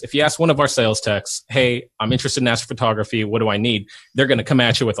ask one of our sales techs, hey, I'm interested in astrophotography, what do I need? They're going to come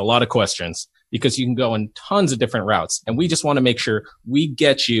at you with a lot of questions, because you can go in tons of different routes. And we just want to make sure we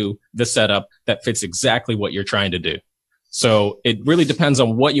get you the setup that fits exactly what you're trying to do. So it really depends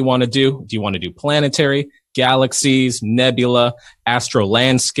on what you want to do. Do you want to do planetary, galaxies, nebula, astro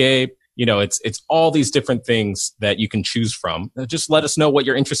landscape? It's all these different things that you can choose from. Just let us know what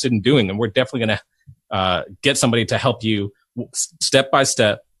you're interested in doing, and we're definitely going to get somebody to help you step by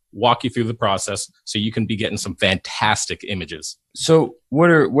step, walk you through the process so you can be getting some fantastic images. So what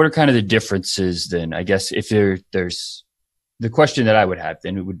are kind of the differences then? I guess if there's the question that I would have,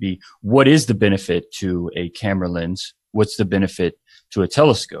 then it would be, what is the benefit to a camera lens? What's the benefit to a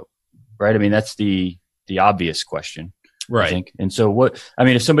telescope? Right? I mean, that's the obvious question, right? I think. And so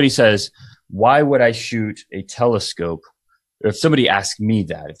if somebody says, why would I shoot a telescope? Or if somebody asks me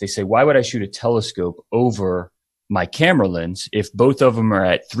that, if they say, why would I shoot a telescope over my camera lens if both of them are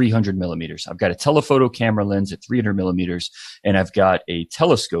at 300 millimeters? I've got a telephoto camera lens at 300 millimeters and I've got a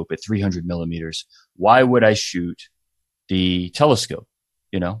telescope at 300 millimeters. Why would I shoot the telescope?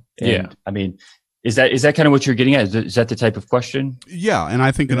 Yeah. I mean, is that kind of what you're getting at? Is that the type of question? Yeah. And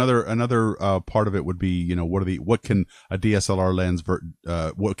I think another part of it would be, what can a DSLR lens,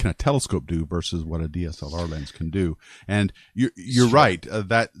 what can a telescope do versus what a DSLR lens can do? And you're right.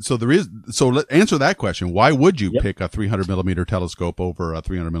 So let's answer that question. Why would you pick a 300 millimeter telescope over a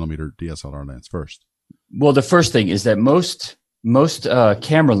 300 millimeter DSLR lens first? Well, the first thing is that most most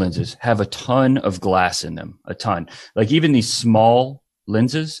camera lenses have a ton of glass in them, a ton. Like even these small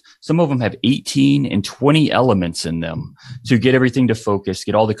lenses, some of them have 18 and 20 elements in them to get everything to focus,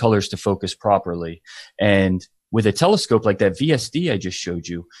 get all the colors to focus properly. And with a telescope like that VSD I just showed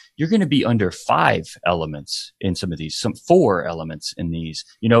you, you're going to be under 5 elements in some of these, some 4 elements in these,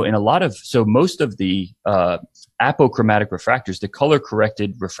 you know, in a lot of, so most of the apochromatic refractors, the color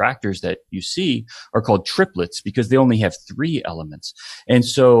corrected refractors that you see are called triplets because they only have 3 elements. And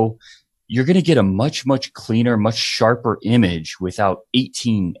so you're going to get a much, much cleaner, much sharper image without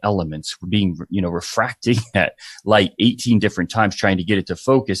 18 elements being, you know, refracting that light 18 different times trying to get it to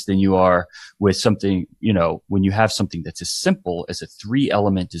focus than you are with something, you know, when you have something that's as simple as a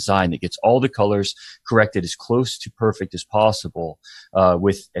 3-element design that gets all the colors corrected as close to perfect as possible,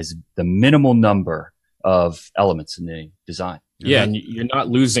 with as the minimal number of elements in the design. Yeah. And you're not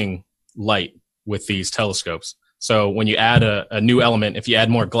losing light with these telescopes. So when you add a new element, if you add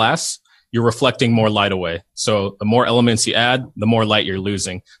more glass, you're reflecting more light away. So the more elements you add, the more light you're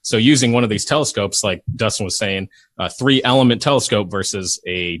losing. So using one of these telescopes, like Dustin was saying, a 3-element telescope versus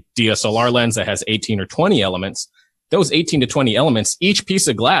a DSLR lens that has 18 or 20 elements, those 18 to 20 elements, each piece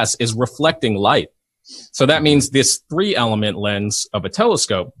of glass is reflecting light. So that means this 3-element lens of a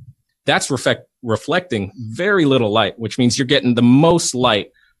telescope, that's reflecting very little light, which means you're getting the most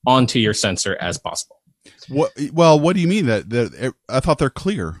light onto your sensor as possible. Well, what do you mean that I thought they're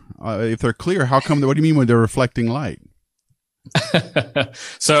clear? If they're clear, how come? What do you mean when they're reflecting light?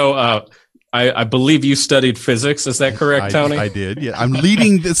 So I believe you studied physics. Is that correct, Tony? I did. Yeah, I'm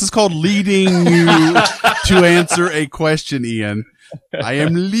leading. This is called leading you to answer a question, Ian. I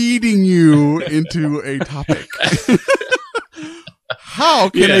am leading you into a topic. How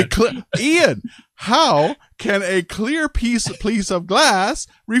can Ian? How can a clear piece of glass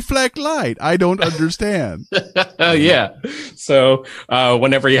reflect light? I don't understand. Yeah. So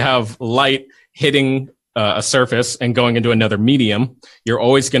whenever you have light hitting a surface and going into another medium, you're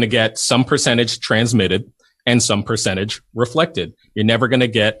always going to get some percentage transmitted and some percentage reflected. You're never going to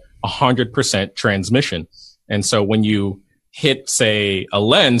get 100% transmission. And so when you hit, say, a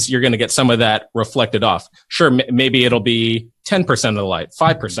lens, you're going to get some of that reflected off. Sure, maybe it'll be 10% of the light,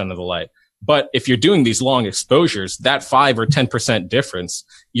 5% of the light. But if you're doing these long exposures, that 5 or 10% difference,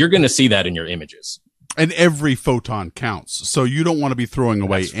 you're going to see that in your images. And every photon counts. So you don't want to be throwing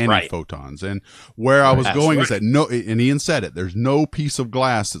away any photons. And where I was going is that and Ian said it, there's no piece of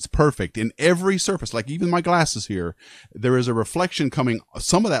glass that's perfect. In every surface, like even my glasses here, there is a reflection coming.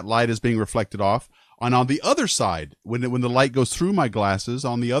 Some of that light is being reflected off. And on the other side, when the light goes through my glasses,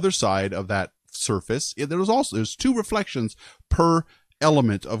 on the other side of that surface, there's 2 reflections per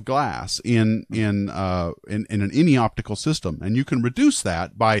element of glass in any optical system, and you can reduce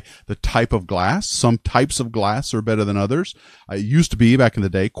that by the type of glass. Some types of glass are better than others. It used to be back in the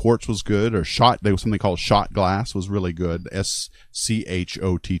day, quartz was good, or there was something called shot glass was really good.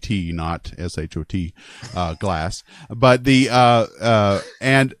 SCHOTT, not SHOT, glass. But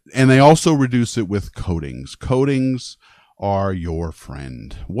and they also reduce it with coatings. Coatings are your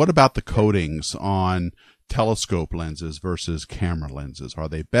friend. What about the coatings on telescope lenses versus camera lenses? Are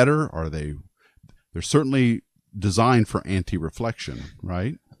they better? They're certainly designed for anti-reflection,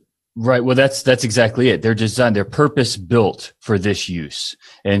 right? Right. Well, that's exactly it. They're purpose built for this use.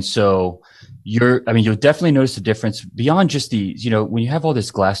 And so you'll definitely notice the difference beyond just when you have all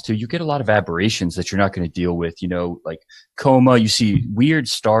this glass too, you get a lot of aberrations that you're not going to deal with, like coma, you see weird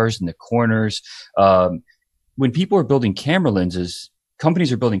stars in the corners. When people are building companies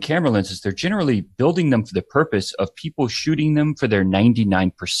are building camera lenses, they're generally building them for the purpose of people shooting them for their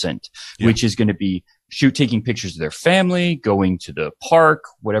 99%, which is going to be taking pictures of their family, going to the park,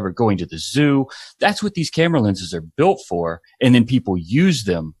 whatever, going to the zoo. That's what these camera lenses are built for. And then people use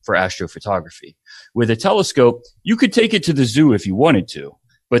them for astrophotography. With a telescope, you could take it to the zoo if you wanted to,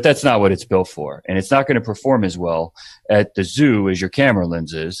 but that's not what it's built for. And it's not going to perform as well at the zoo as your camera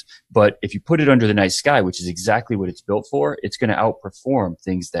lens is. But if you put it under the night sky, which is exactly what it's built for, it's going to outperform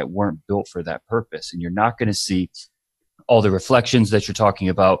things that weren't built for that purpose. And you're not going to see all the reflections that you're talking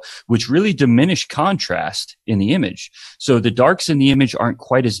about, which really diminish contrast in the image. So the darks in the image aren't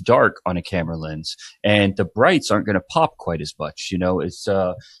quite as dark on a camera lens, and the brights aren't going to pop quite as much. It's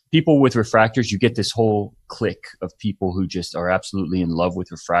people with refractors, you get this whole clique of people who just are absolutely in love with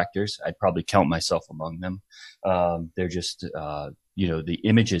refractors. I'd probably count myself among them. They're just, the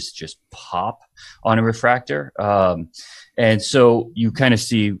images just pop on a refractor. And so you kind of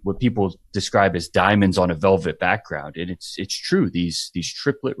see what people describe as diamonds on a velvet background. And it's true. These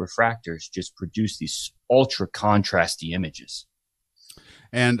triplet refractors just produce these ultra contrasty images.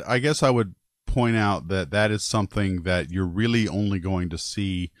 And I guess I would point out that that is something that you're really only going to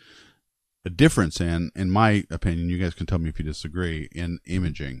see a difference in my opinion. You guys can tell me if you disagree, in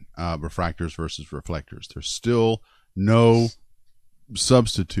imaging, refractors versus reflectors. There's still no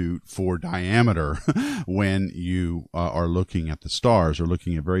substitute for diameter when you are looking at the stars or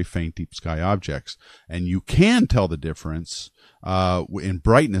looking at very faint deep sky objects, and you can tell the difference in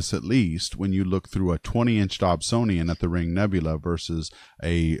brightness, at least, when you look through a 20-inch Dobsonian at the Ring Nebula versus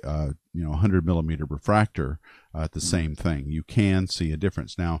a 100 millimeter refractor at the same thing. You can see a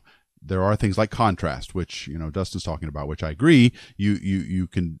difference. Now, there are things like contrast, which Dustin's talking about, which I agree. You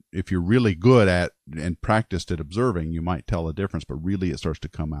can, if you're really good at and practiced at observing, you might tell a difference, but really it starts to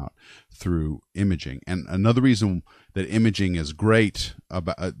come out through imaging. And another reason that imaging is great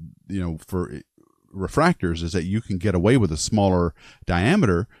about for refractors is that you can get away with a smaller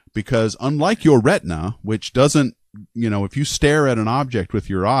diameter, because unlike your retina, which doesn't, if you stare at an object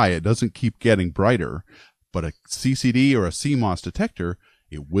with your eye, it doesn't keep getting brighter, but a CCD or a CMOS detector,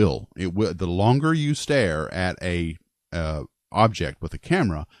 it will. The longer you stare at a object with a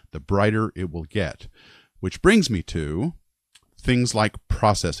camera, the brighter it will get. Which brings me to things like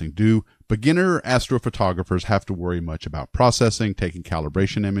processing. Do beginner astrophotographers have to worry much about processing, taking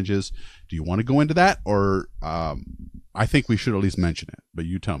calibration images? Do you want to go into that, or I think we should at least mention it, but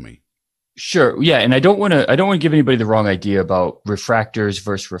you tell me. Sure. Yeah. And I don't want to give anybody the wrong idea about refractors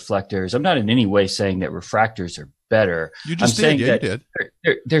versus reflectors. I'm not in any way saying that refractors are better. You just did. Yeah, you did.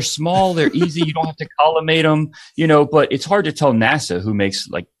 They're small. They're easy. You don't have to collimate them, but it's hard to tell NASA, who makes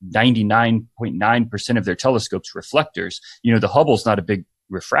like 99.9% of their telescopes reflectors. The Hubble's not a big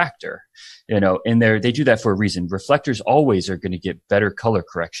refractor, and they do that for a reason. Reflectors always are going to get better color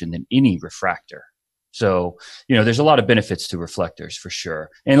correction than any refractor. So, there's a lot of benefits to reflectors for sure.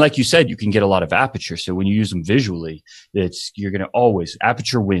 And like you said, you can get a lot of aperture. So when you use them visually, you're going to always,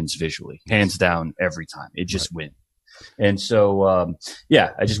 aperture wins visually, hands down every time. It just wins. And so,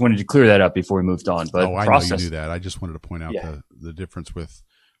 I just wanted to clear that up before we moved on. But I know you knew that. I just wanted to point out the difference with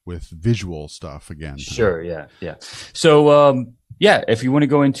visual stuff again. Sure. Yeah. Yeah. So, if you want to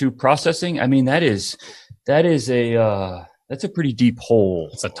go into processing, I mean, that's a pretty deep hole.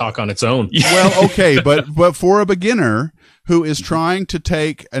 It's a talk on its own. Well, okay, but for a beginner who is trying to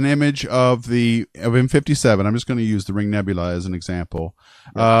take an image of M57, I'm just going to use the Ring Nebula as an example.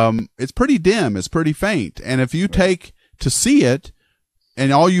 It's pretty dim, it's pretty faint, and if you take to see it,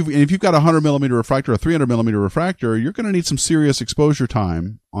 and if you've got a 100 millimeter refractor, a 300 millimeter refractor, you're going to need some serious exposure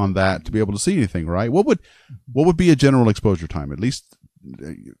time on that to be able to see anything, right? What would be a general exposure time? At least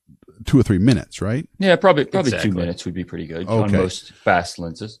 2 or 3 minutes, right? Yeah, probably exactly. 2 minutes would be pretty good on most fast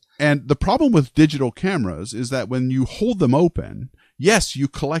lenses. And the problem with digital cameras is that when you hold them open, yes, you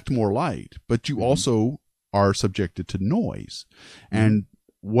collect more light, but you also are subjected to noise. And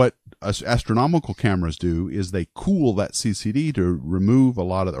what astronomical cameras do is they cool that CCD to remove a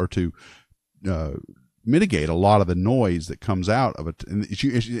lot of, or to mitigate a lot of the noise that comes out of it. And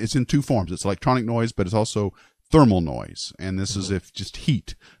it's in two forms. It's electronic noise, but it's also thermal noise, and this is if just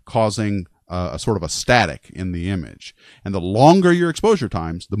heat causing a sort of a static in the image. And the longer your exposure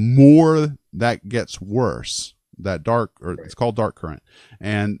times, the more that gets worse. It's called dark current,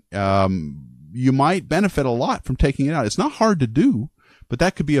 and you might benefit a lot from taking it out. It's not hard to do, but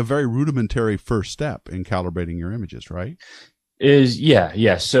that could be a very rudimentary first step in calibrating your images, right?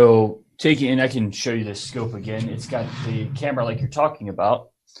 So and I can show you this scope again. It's got the camera like you're talking about.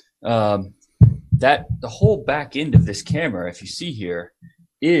 That the whole back end of this camera, if you see here,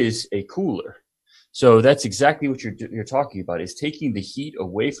 is a cooler. So that's exactly what you're talking about, is taking the heat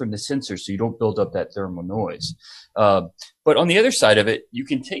away from the sensor so you don't build up that thermal noise. But on the other side of it, you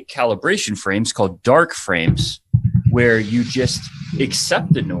can take calibration frames called dark frames, where you just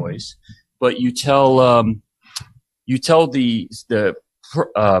accept the noise, but you tell the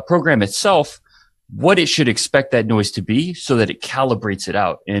program itself what it should expect that noise to be so that it calibrates it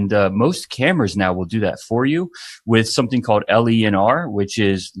out. And most cameras now will do that for you with something called LENR, which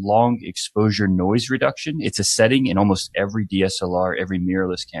is long exposure noise reduction. It's a setting in almost every DSLR, every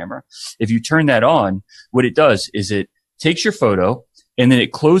mirrorless camera. If you turn that on, what it does is it takes your photo and then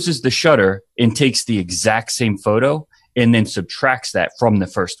it closes the shutter and takes the exact same photo and then subtracts that from the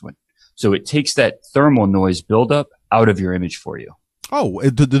first one. So it takes that thermal noise buildup out of your image for you. Oh,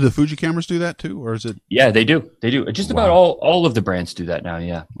 do the Fuji cameras do that too, or is it? Yeah, they do. They do. Just about all of the brands do that now.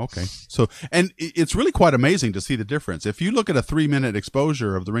 Yeah. Okay. So, and it's really quite amazing to see the difference. If you look at a 3-minute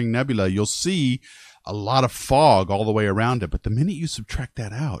exposure of the Ring Nebula, you'll see a lot of fog all the way around it. But the minute you subtract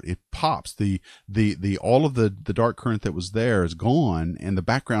that out, it pops. The all of the dark current that was there is gone, and the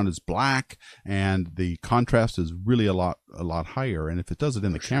background is black, and the contrast is really a lot higher. And if it does it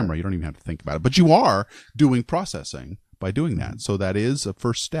in the camera, you don't even have to think about it. But you are doing processing by doing that. So that is a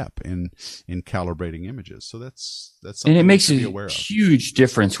first step in calibrating images. So that's something, and it makes a huge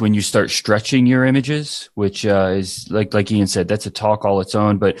difference when you start stretching your images, which is like Ian said, that's a talk all its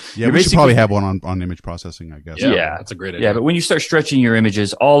own. But yeah, we should probably have one on image processing, I guess. Yeah, that's a great idea. Yeah, but when you start stretching your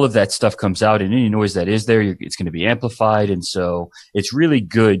images, all of that stuff comes out, and any noise that is there, it's going to be amplified. And so it's really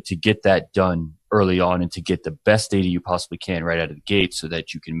good to get that done early on and to get the best data you possibly can right out of the gate so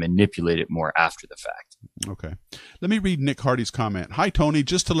that you can manipulate it more after the fact. Okay. Let me read Nick Hardy's comment. Hi, Tony.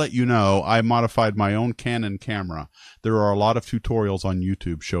 Just to let you know, I modified my own Canon camera. There are a lot of tutorials on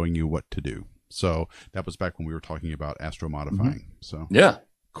YouTube showing you what to do. So that was back when we were talking about astro modifying. So yeah.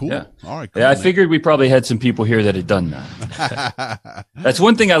 Cool. Yeah. All right. Cool, yeah, I figured we probably had some people here that had done that. That's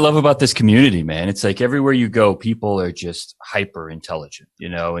one thing I love about this community, man. It's like everywhere you go, people are just hyper intelligent, you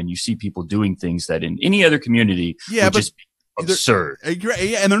know, and you see people doing things that in any other community would just be absurd.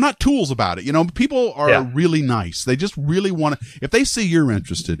 And they're not tools about it. You know, people are really nice. They just really want to, if they see you're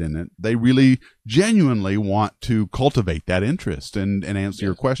interested in it, they really genuinely want to cultivate that interest and answer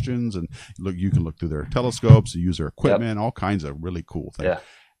your questions. And look, you can look through their telescopes, use their equipment, all kinds of really cool things.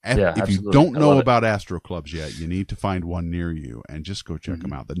 If you don't know about Astro Clubs yet, you need to find one near you and just go check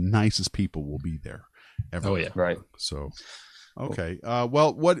them out. The nicest people will be there. Oh yeah, right. So, okay.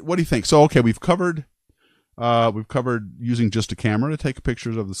 Well, what do you think? So, okay, we've covered using just a camera to take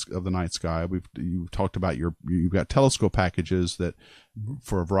pictures of the night sky. You've talked about you've got telescope packages that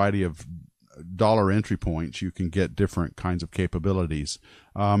for a variety of dollar entry points you can get different kinds of capabilities.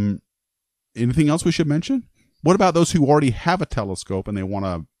 Anything else we should mention? What about those who already have a telescope and they want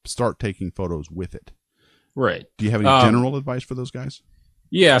to start taking photos with it? Right. Do you have any general advice for those guys?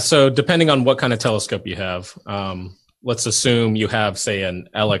 Yeah. So depending on what kind of telescope you have, let's assume you have, say, an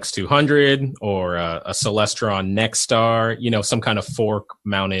LX200 or a Celestron Nexstar, you know, some kind of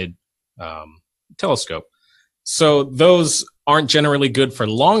fork-mounted telescope. So those aren't generally good for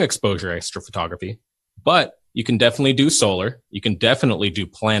long exposure astrophotography, but you can definitely do solar. You can definitely do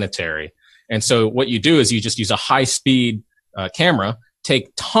planetary. And so what you do is you just use a high-speed camera,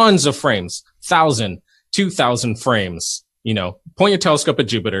 take tons of frames, 1,000, 2,000 frames, you know, point your telescope at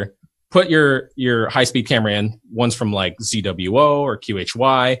Jupiter, put your high-speed camera in, ones from like ZWO or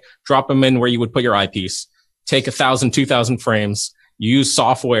QHY, drop them in where you would put your eyepiece, take 1,000, 2,000 frames, you use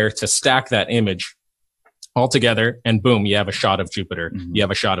software to stack that image all together, and boom, you have a shot of Jupiter. Mm-hmm. You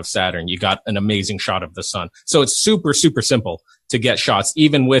have a shot of Saturn. You got an amazing shot of the sun. So it's super, super simple to get shots,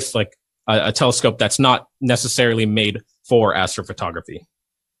 even with like a telescope that's not necessarily made for astrophotography.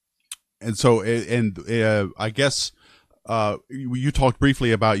 And so, I guess you talked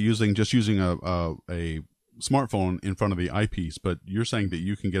briefly about using a smartphone in front of the eyepiece, but you're saying that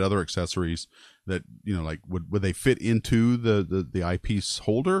you can get other accessories that, you know, like would they fit into the eyepiece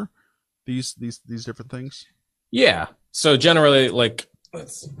holder? These different things? Yeah. So generally, like,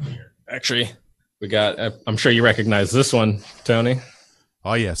 let's see here. Actually, we got. I'm sure you recognize this one, Tony.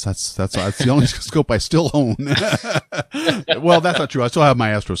 Oh yes, that's the only scope I still own. Well, that's not true. I still have my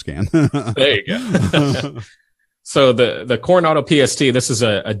Astroscan. There you go. So the Coronado PST, this is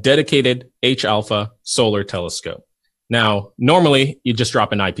a dedicated H-alpha solar telescope. Now, normally you just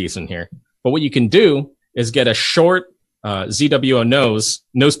drop an eyepiece in here, but what you can do is get a short ZWO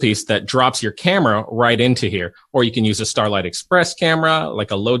nose piece that drops your camera right into here, or you can use a Starlight Express camera,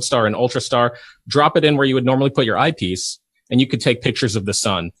 like a Lodestar and Ultrastar, drop it in where you would normally put your eyepiece, and you could take pictures of the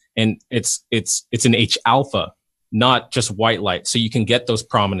sun. And it's an H-alpha, not just white light. So you can get those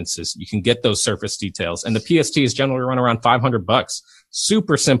prominences. You can get those surface details. And the PST is generally run around $500.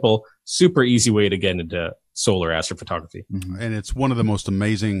 Super simple, super easy way to get into solar astrophotography. Mm-hmm. And it's one of the most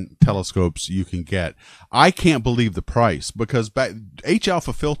amazing telescopes you can get. I can't believe the price, because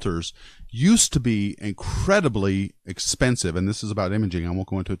H-alpha filters used to be incredibly expensive, and this is about imaging. I won't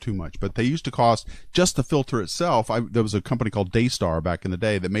go into it too much, but they used to cost just the filter itself. There was a company called Daystar back in the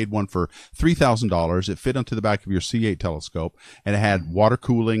day that made one for $3,000. It fit onto the back of your C8 telescope, and it had water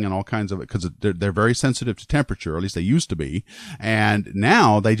cooling and all kinds of it, because they're very sensitive to temperature, or at least they used to be. And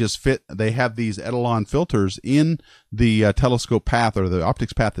now they just fit. They have these Etalon filters in the telescope path or the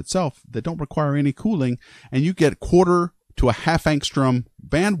optics path itself that don't require any cooling, and you get quarter to a half angstrom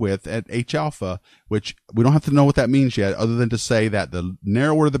bandwidth at H-alpha, which we don't have to know what that means yet, other than to say that the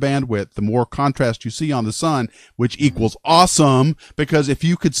narrower the bandwidth, the more contrast you see on the sun, which equals awesome, because if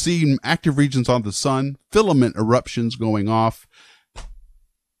you could see active regions on the sun, filament eruptions going off,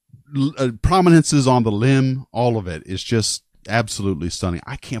 prominences on the limb, all of it is just absolutely stunning.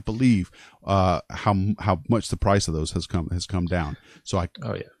 I can't believe how much the price of those has come down. So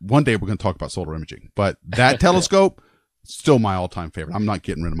one day we're going to talk about solar imaging, but that telescope still my all-time favorite. I'm not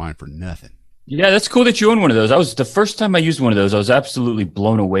getting rid of mine for nothing. Yeah, that's cool that you own one of those. The first time I used one of those, I was absolutely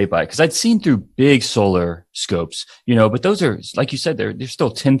blown away by it because I'd seen through big solar scopes, but those are, like you said, they're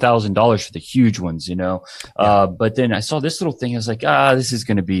still $10,000 for the huge ones, but then I saw this little thing. I was like, this is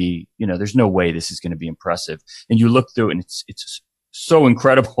going to be, there's no way this is going to be impressive. And you look through it and it's so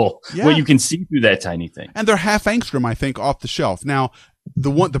incredible what you can see through that tiny thing. And they're half angstrom, I think, off the shelf. Now,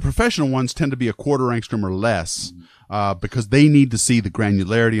 the professional ones tend to be a quarter angstrom or less. Because they need to see the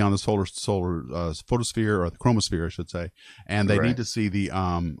granularity on the solar photosphere, or the chromosphere, I should say, and they need to see the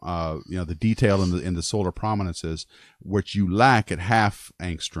the detail in the solar prominences, which you lack at half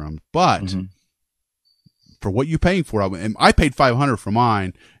angstrom. But for what you're paying for, I paid $500 for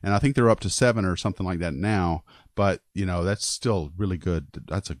mine, and I think they're up to $700 or something like that now. But that's still really good.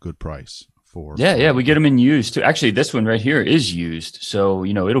 That's a good price. We get them in used too. Actually, this one right here is used, so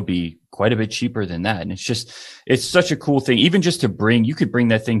it'll be quite a bit cheaper than that. And it's such a cool thing. Even just you could bring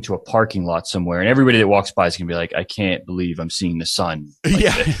that thing to a parking lot somewhere, and everybody that walks by is gonna be like, "I can't believe I'm seeing the sun."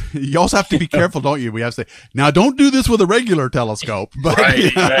 You also have to be careful, don't you? We have to say, now, don't do this with a regular telescope. But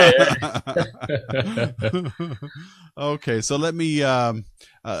okay, so let me.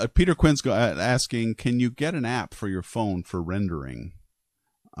 Peter Quinn's asking, can you get an app for your phone for rendering?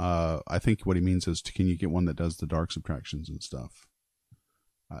 I think what he means is, can you get one that does the dark subtractions and stuff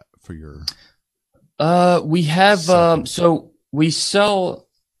for your? We have so we sell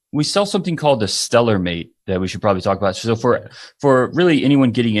something called the Stellar Mate that we should probably talk about. So for really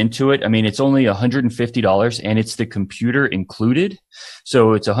anyone getting into it, I mean, it's only $150 and it's the computer included.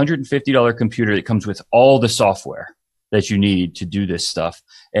 So it's a $150 computer that comes with all the software that you need to do this stuff.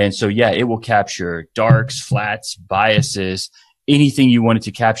 And so it will capture darks, flats, biases, anything you wanted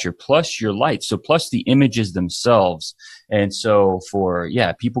to capture, plus your light. So plus the images themselves. And so for,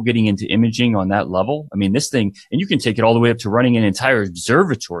 people getting into imaging on that level, I mean, this thing, and you can take it all the way up to running an entire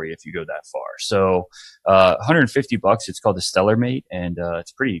observatory if you go that far. So, $150, it's called the Stellar Mate, and,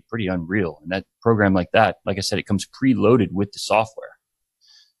 it's pretty unreal. And that program like that, like I said, it comes preloaded with the software.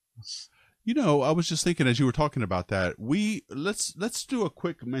 I was just thinking as you were talking about that, let's do a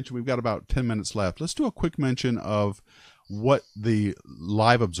quick mention. We've got about 10 minutes left. Let's do a quick mention of what the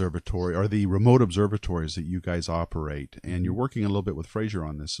live observatory or the remote observatories that you guys operate, and you're working a little bit with Fraser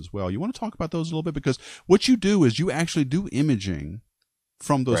on this as well. You want to talk about those a little bit, because what you do is you actually do imaging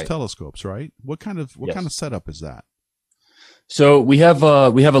from those telescopes, right? What kind of setup is that? So we have a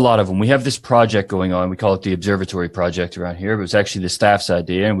lot of them. We have this project going on. We call it the Observatory Project around here. It was actually the staff's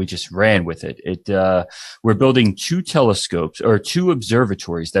idea, and we just ran with it. We're building 2 telescopes or 2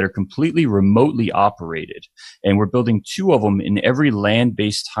 observatories that are completely remotely operated, and we're building 2 of them in every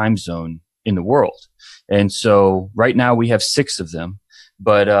land-based time zone in the world. And so right now we have 6 of them,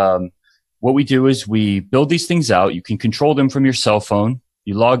 but what we do is we build these things out. You can control them from your cell phone.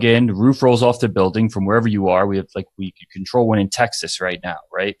 You log in, the roof rolls off the building from wherever you are. We control one in Texas right now,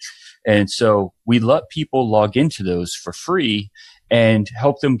 right? And so we let people log into those for free and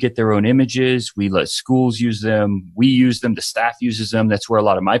help them get their own images. We let schools use them. We use them. The staff uses them. That's where a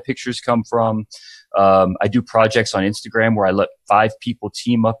lot of my pictures come from. I do projects on Instagram where I let 5 people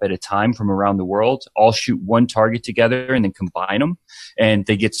team up at a time from around the world, all shoot one target together and then combine them. And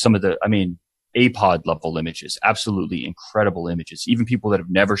they get some of APOD level images, absolutely incredible images, even people that have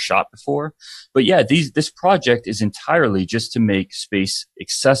never shot before. But this project is entirely just to make space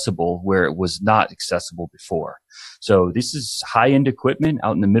accessible where it was not accessible before. So this is high-end equipment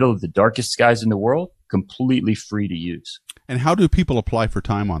out in the middle of the darkest skies in the world, completely free to use. And how do people apply for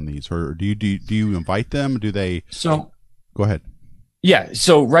time on these, or do you invite them? Do they? So go ahead. Yeah.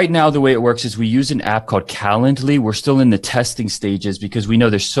 So right now, the way it works is we use an app called Calendly. We're still in the testing stages because we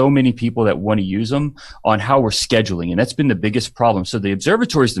know there's so many people that want to use them on how we're scheduling. And that's been the biggest problem. So the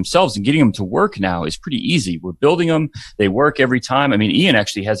observatories themselves and getting them to work now is pretty easy. We're building them. They work every time. I mean, Ian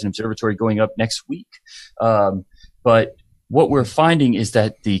actually has an observatory going up next week. But what we're finding is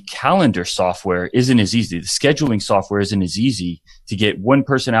that the calendar software isn't as easy. The scheduling software isn't as easy to get one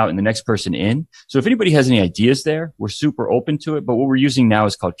person out and the next person in. So if anybody has any ideas there, we're super open to it. But what we're using now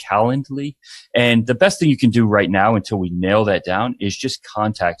is called Calendly. And the best thing you can do right now until we nail that down is just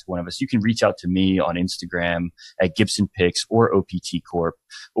contact one of us. You can reach out to me on Instagram at Gibson Pics or OPT Corp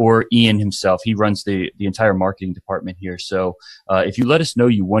or Ian himself. He runs the entire marketing department here. So if you let us know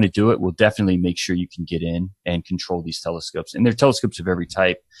you want to do it, we'll definitely make sure you can get in and control these telescopes. And they're telescopes of every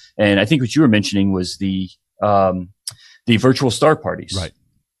type. And I think what you were mentioning was the virtual star parties. Right.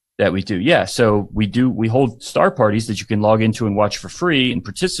 That we do. Yeah. So we hold star parties that you can log into and watch for free and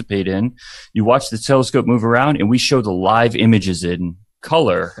participate in. You watch the telescope move around, and we show the live images in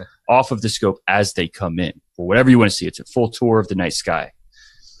color off of the scope as they come in, or whatever you want to see. It's a full tour of the night sky.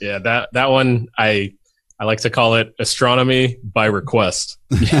 Yeah, that one I like to call it astronomy by request.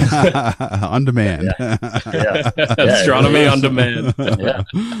 On demand. Yeah. Astronomy on demand. Yeah.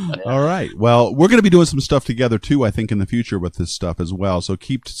 All right. Well, we're going to be doing some stuff together too, I think, in the future with this stuff as well. So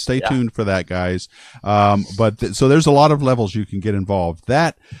stay tuned for that, guys. So there's a lot of levels you can get involved.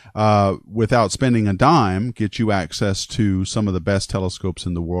 That, without spending a dime, gets you access to some of the best telescopes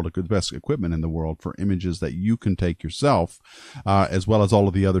in the world, the best equipment in the world for images that you can take yourself, as well as all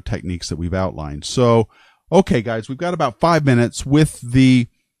of the other techniques that we've outlined. So, okay, guys, we've got about 5 minutes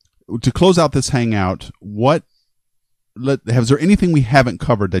to close out this hangout. Is there anything we haven't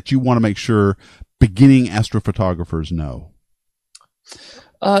covered that you want to make sure beginning astrophotographers know?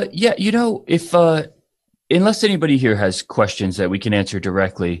 Yeah, if unless anybody here has questions that we can answer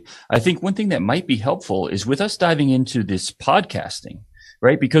directly, I think one thing that might be helpful is with us diving into this podcasting,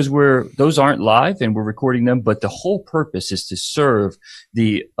 right? Because those aren't live and we're recording them, but the whole purpose is to serve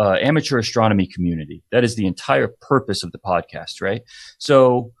the amateur astronomy community. That is the entire purpose of the podcast, right?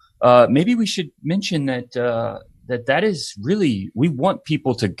 So maybe we should mention that is really, we want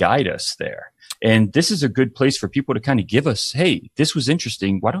people to guide us there. And this is a good place for people to kind of give us, hey, this was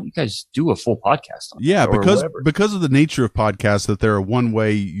interesting. Why don't you guys do a full podcast on it? Because of the nature of podcasts, that they're one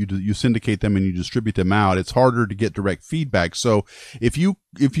way you syndicate them and you distribute them out, it's harder to get direct feedback. So if you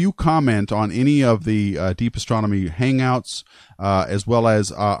comment on any of the Deep Astronomy Hangouts, as well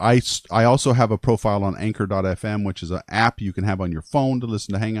as I also have a profile on Anchor.fm, which is an app you can have on your phone to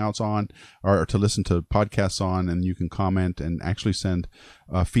listen to Hangouts on, or to listen to podcasts on, and you can comment and actually send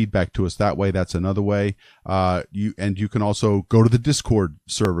feedback to us that way. That's another way. You can also go to the Discord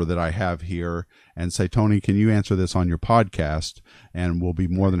server that I have here and say, Tony, can you answer this on your podcast? And we'll be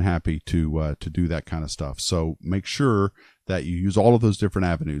more than happy to do that kind of stuff. So make sure that you use all of those different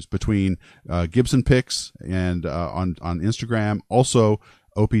avenues between Gibson Pics and on Instagram. Also,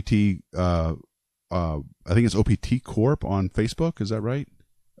 OPT, I think it's OPT Corp on Facebook. Is that right?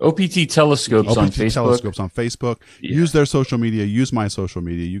 OPT Telescopes on Facebook. Telescopes on Facebook. Yeah. Use their social media. Use my social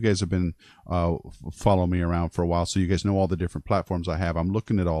media. You guys have been following me around for a while, so you guys know all the different platforms I have. I'm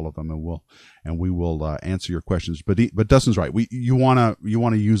looking at all of them, and we will answer your questions. But Dustin's right. You wanna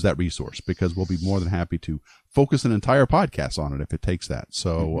use that resource, because we'll be more than happy to focus an entire podcast on it if it takes that.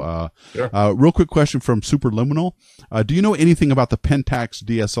 So, sure. Real quick question from Superliminal. Do you know anything about the Pentax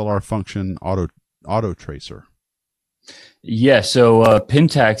DSLR function auto tracer? Yeah, so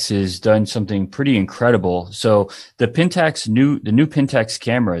Pentax has done something pretty incredible. So the new Pentax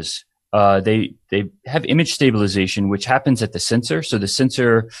cameras, they have image stabilization, which happens at the sensor. So the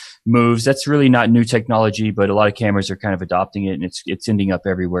sensor moves. That's really not new technology, but a lot of cameras are kind of adopting it, and it's ending up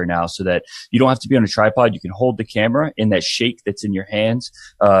everywhere now, so that you don't have to be on a tripod. You can hold the camera in that shake that's in your hands.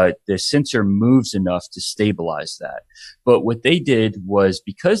 The sensor moves enough to stabilize that. But what they did was,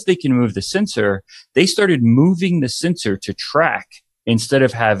 because they can move the sensor, they started moving the sensor to track instead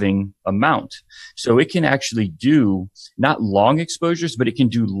of having a mount. So it can actually do not long exposures, but it can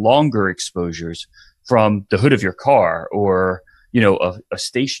do longer exposures from the hood of your car or, a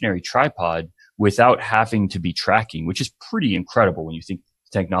stationary tripod without having to be tracking, which is pretty incredible when you think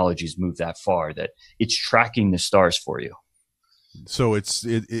technology's moved that far, that it's tracking the stars for you. So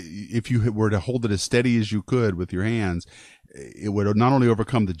if you were to hold it as steady as you could with your hands, it would not only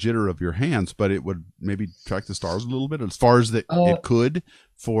overcome the jitter of your hands, but it would maybe track the stars a little bit as far as it could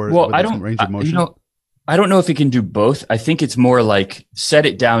range of motion. I don't know if it can do both. I think it's more like set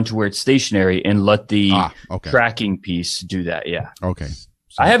it down to where it's stationary and let the tracking piece do that. Yeah. Okay.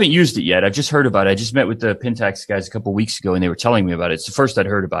 So I haven't used it yet. I've just heard about it. I just met with the Pentax guys a couple of weeks ago, and they were telling me about it. It's the first I'd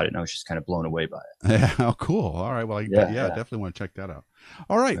heard about it, and I was just kind of blown away by it. Yeah. Oh, cool. All right. Well, definitely want to check that out.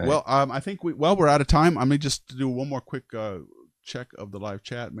 All right. Well, I think we're out of time. I may just do one more quick check of the live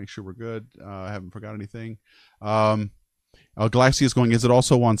chat, make sure we're good. I haven't forgot anything. Galaxy is going, is it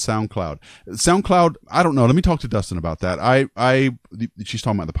also on SoundCloud? SoundCloud, I don't know. Let me talk to Dustin about that. She's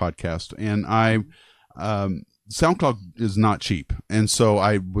talking about the podcast, and SoundCloud is not cheap, and so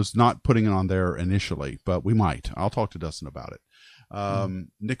I was not putting it on there initially, but we might. I'll talk to Dustin about it.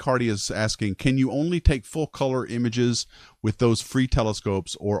 Nick Hardy is asking, can you only take full color images with those free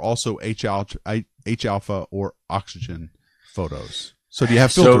telescopes, or also H alpha or oxygen photos? So do you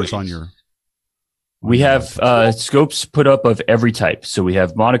have filters on your... We have scopes put up of every type. So we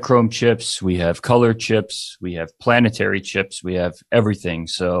have monochrome chips, we have color chips, we have planetary chips, we have everything.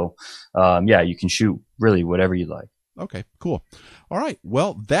 So you can shoot really whatever you like. Okay, cool. All right.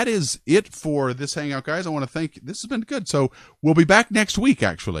 Well, that is it for this hangout, guys. I want to thank. This has been good. So we'll be back next week,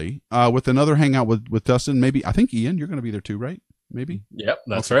 actually, with another hangout with Dustin. Maybe I think Ian, you're going to be there too, right? Maybe. Yep,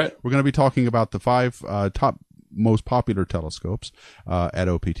 that's right. We're going to be talking about the 5 top most popular telescopes at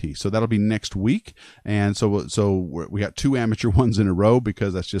OPT. So that'll be next week. And so we got 2 amateur ones in a row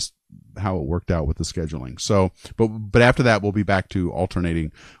because that's just how it worked out with the scheduling. So, but after that, we'll be back to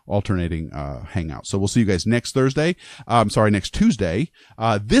alternating hangouts. So we'll see you guys next Thursday. Next Tuesday.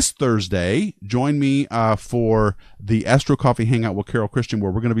 This Thursday, join me for the Astro Coffee Hangout with Carol Christian,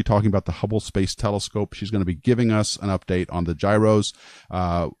 where we're going to be talking about the Hubble Space Telescope. She's going to be giving us an update on the gyros.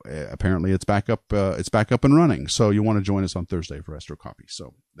 Apparently, it's back up and running. So you want to join us on Thursday for Astro Coffee.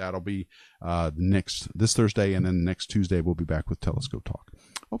 So that'll be this Thursday, and then next Tuesday we'll be back with Telescope Talk.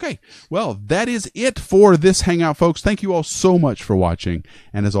 Okay, well, that is it for this hangout, folks. Thank you all so much for watching,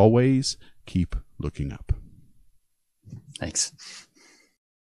 and as always, keep looking up. Thanks.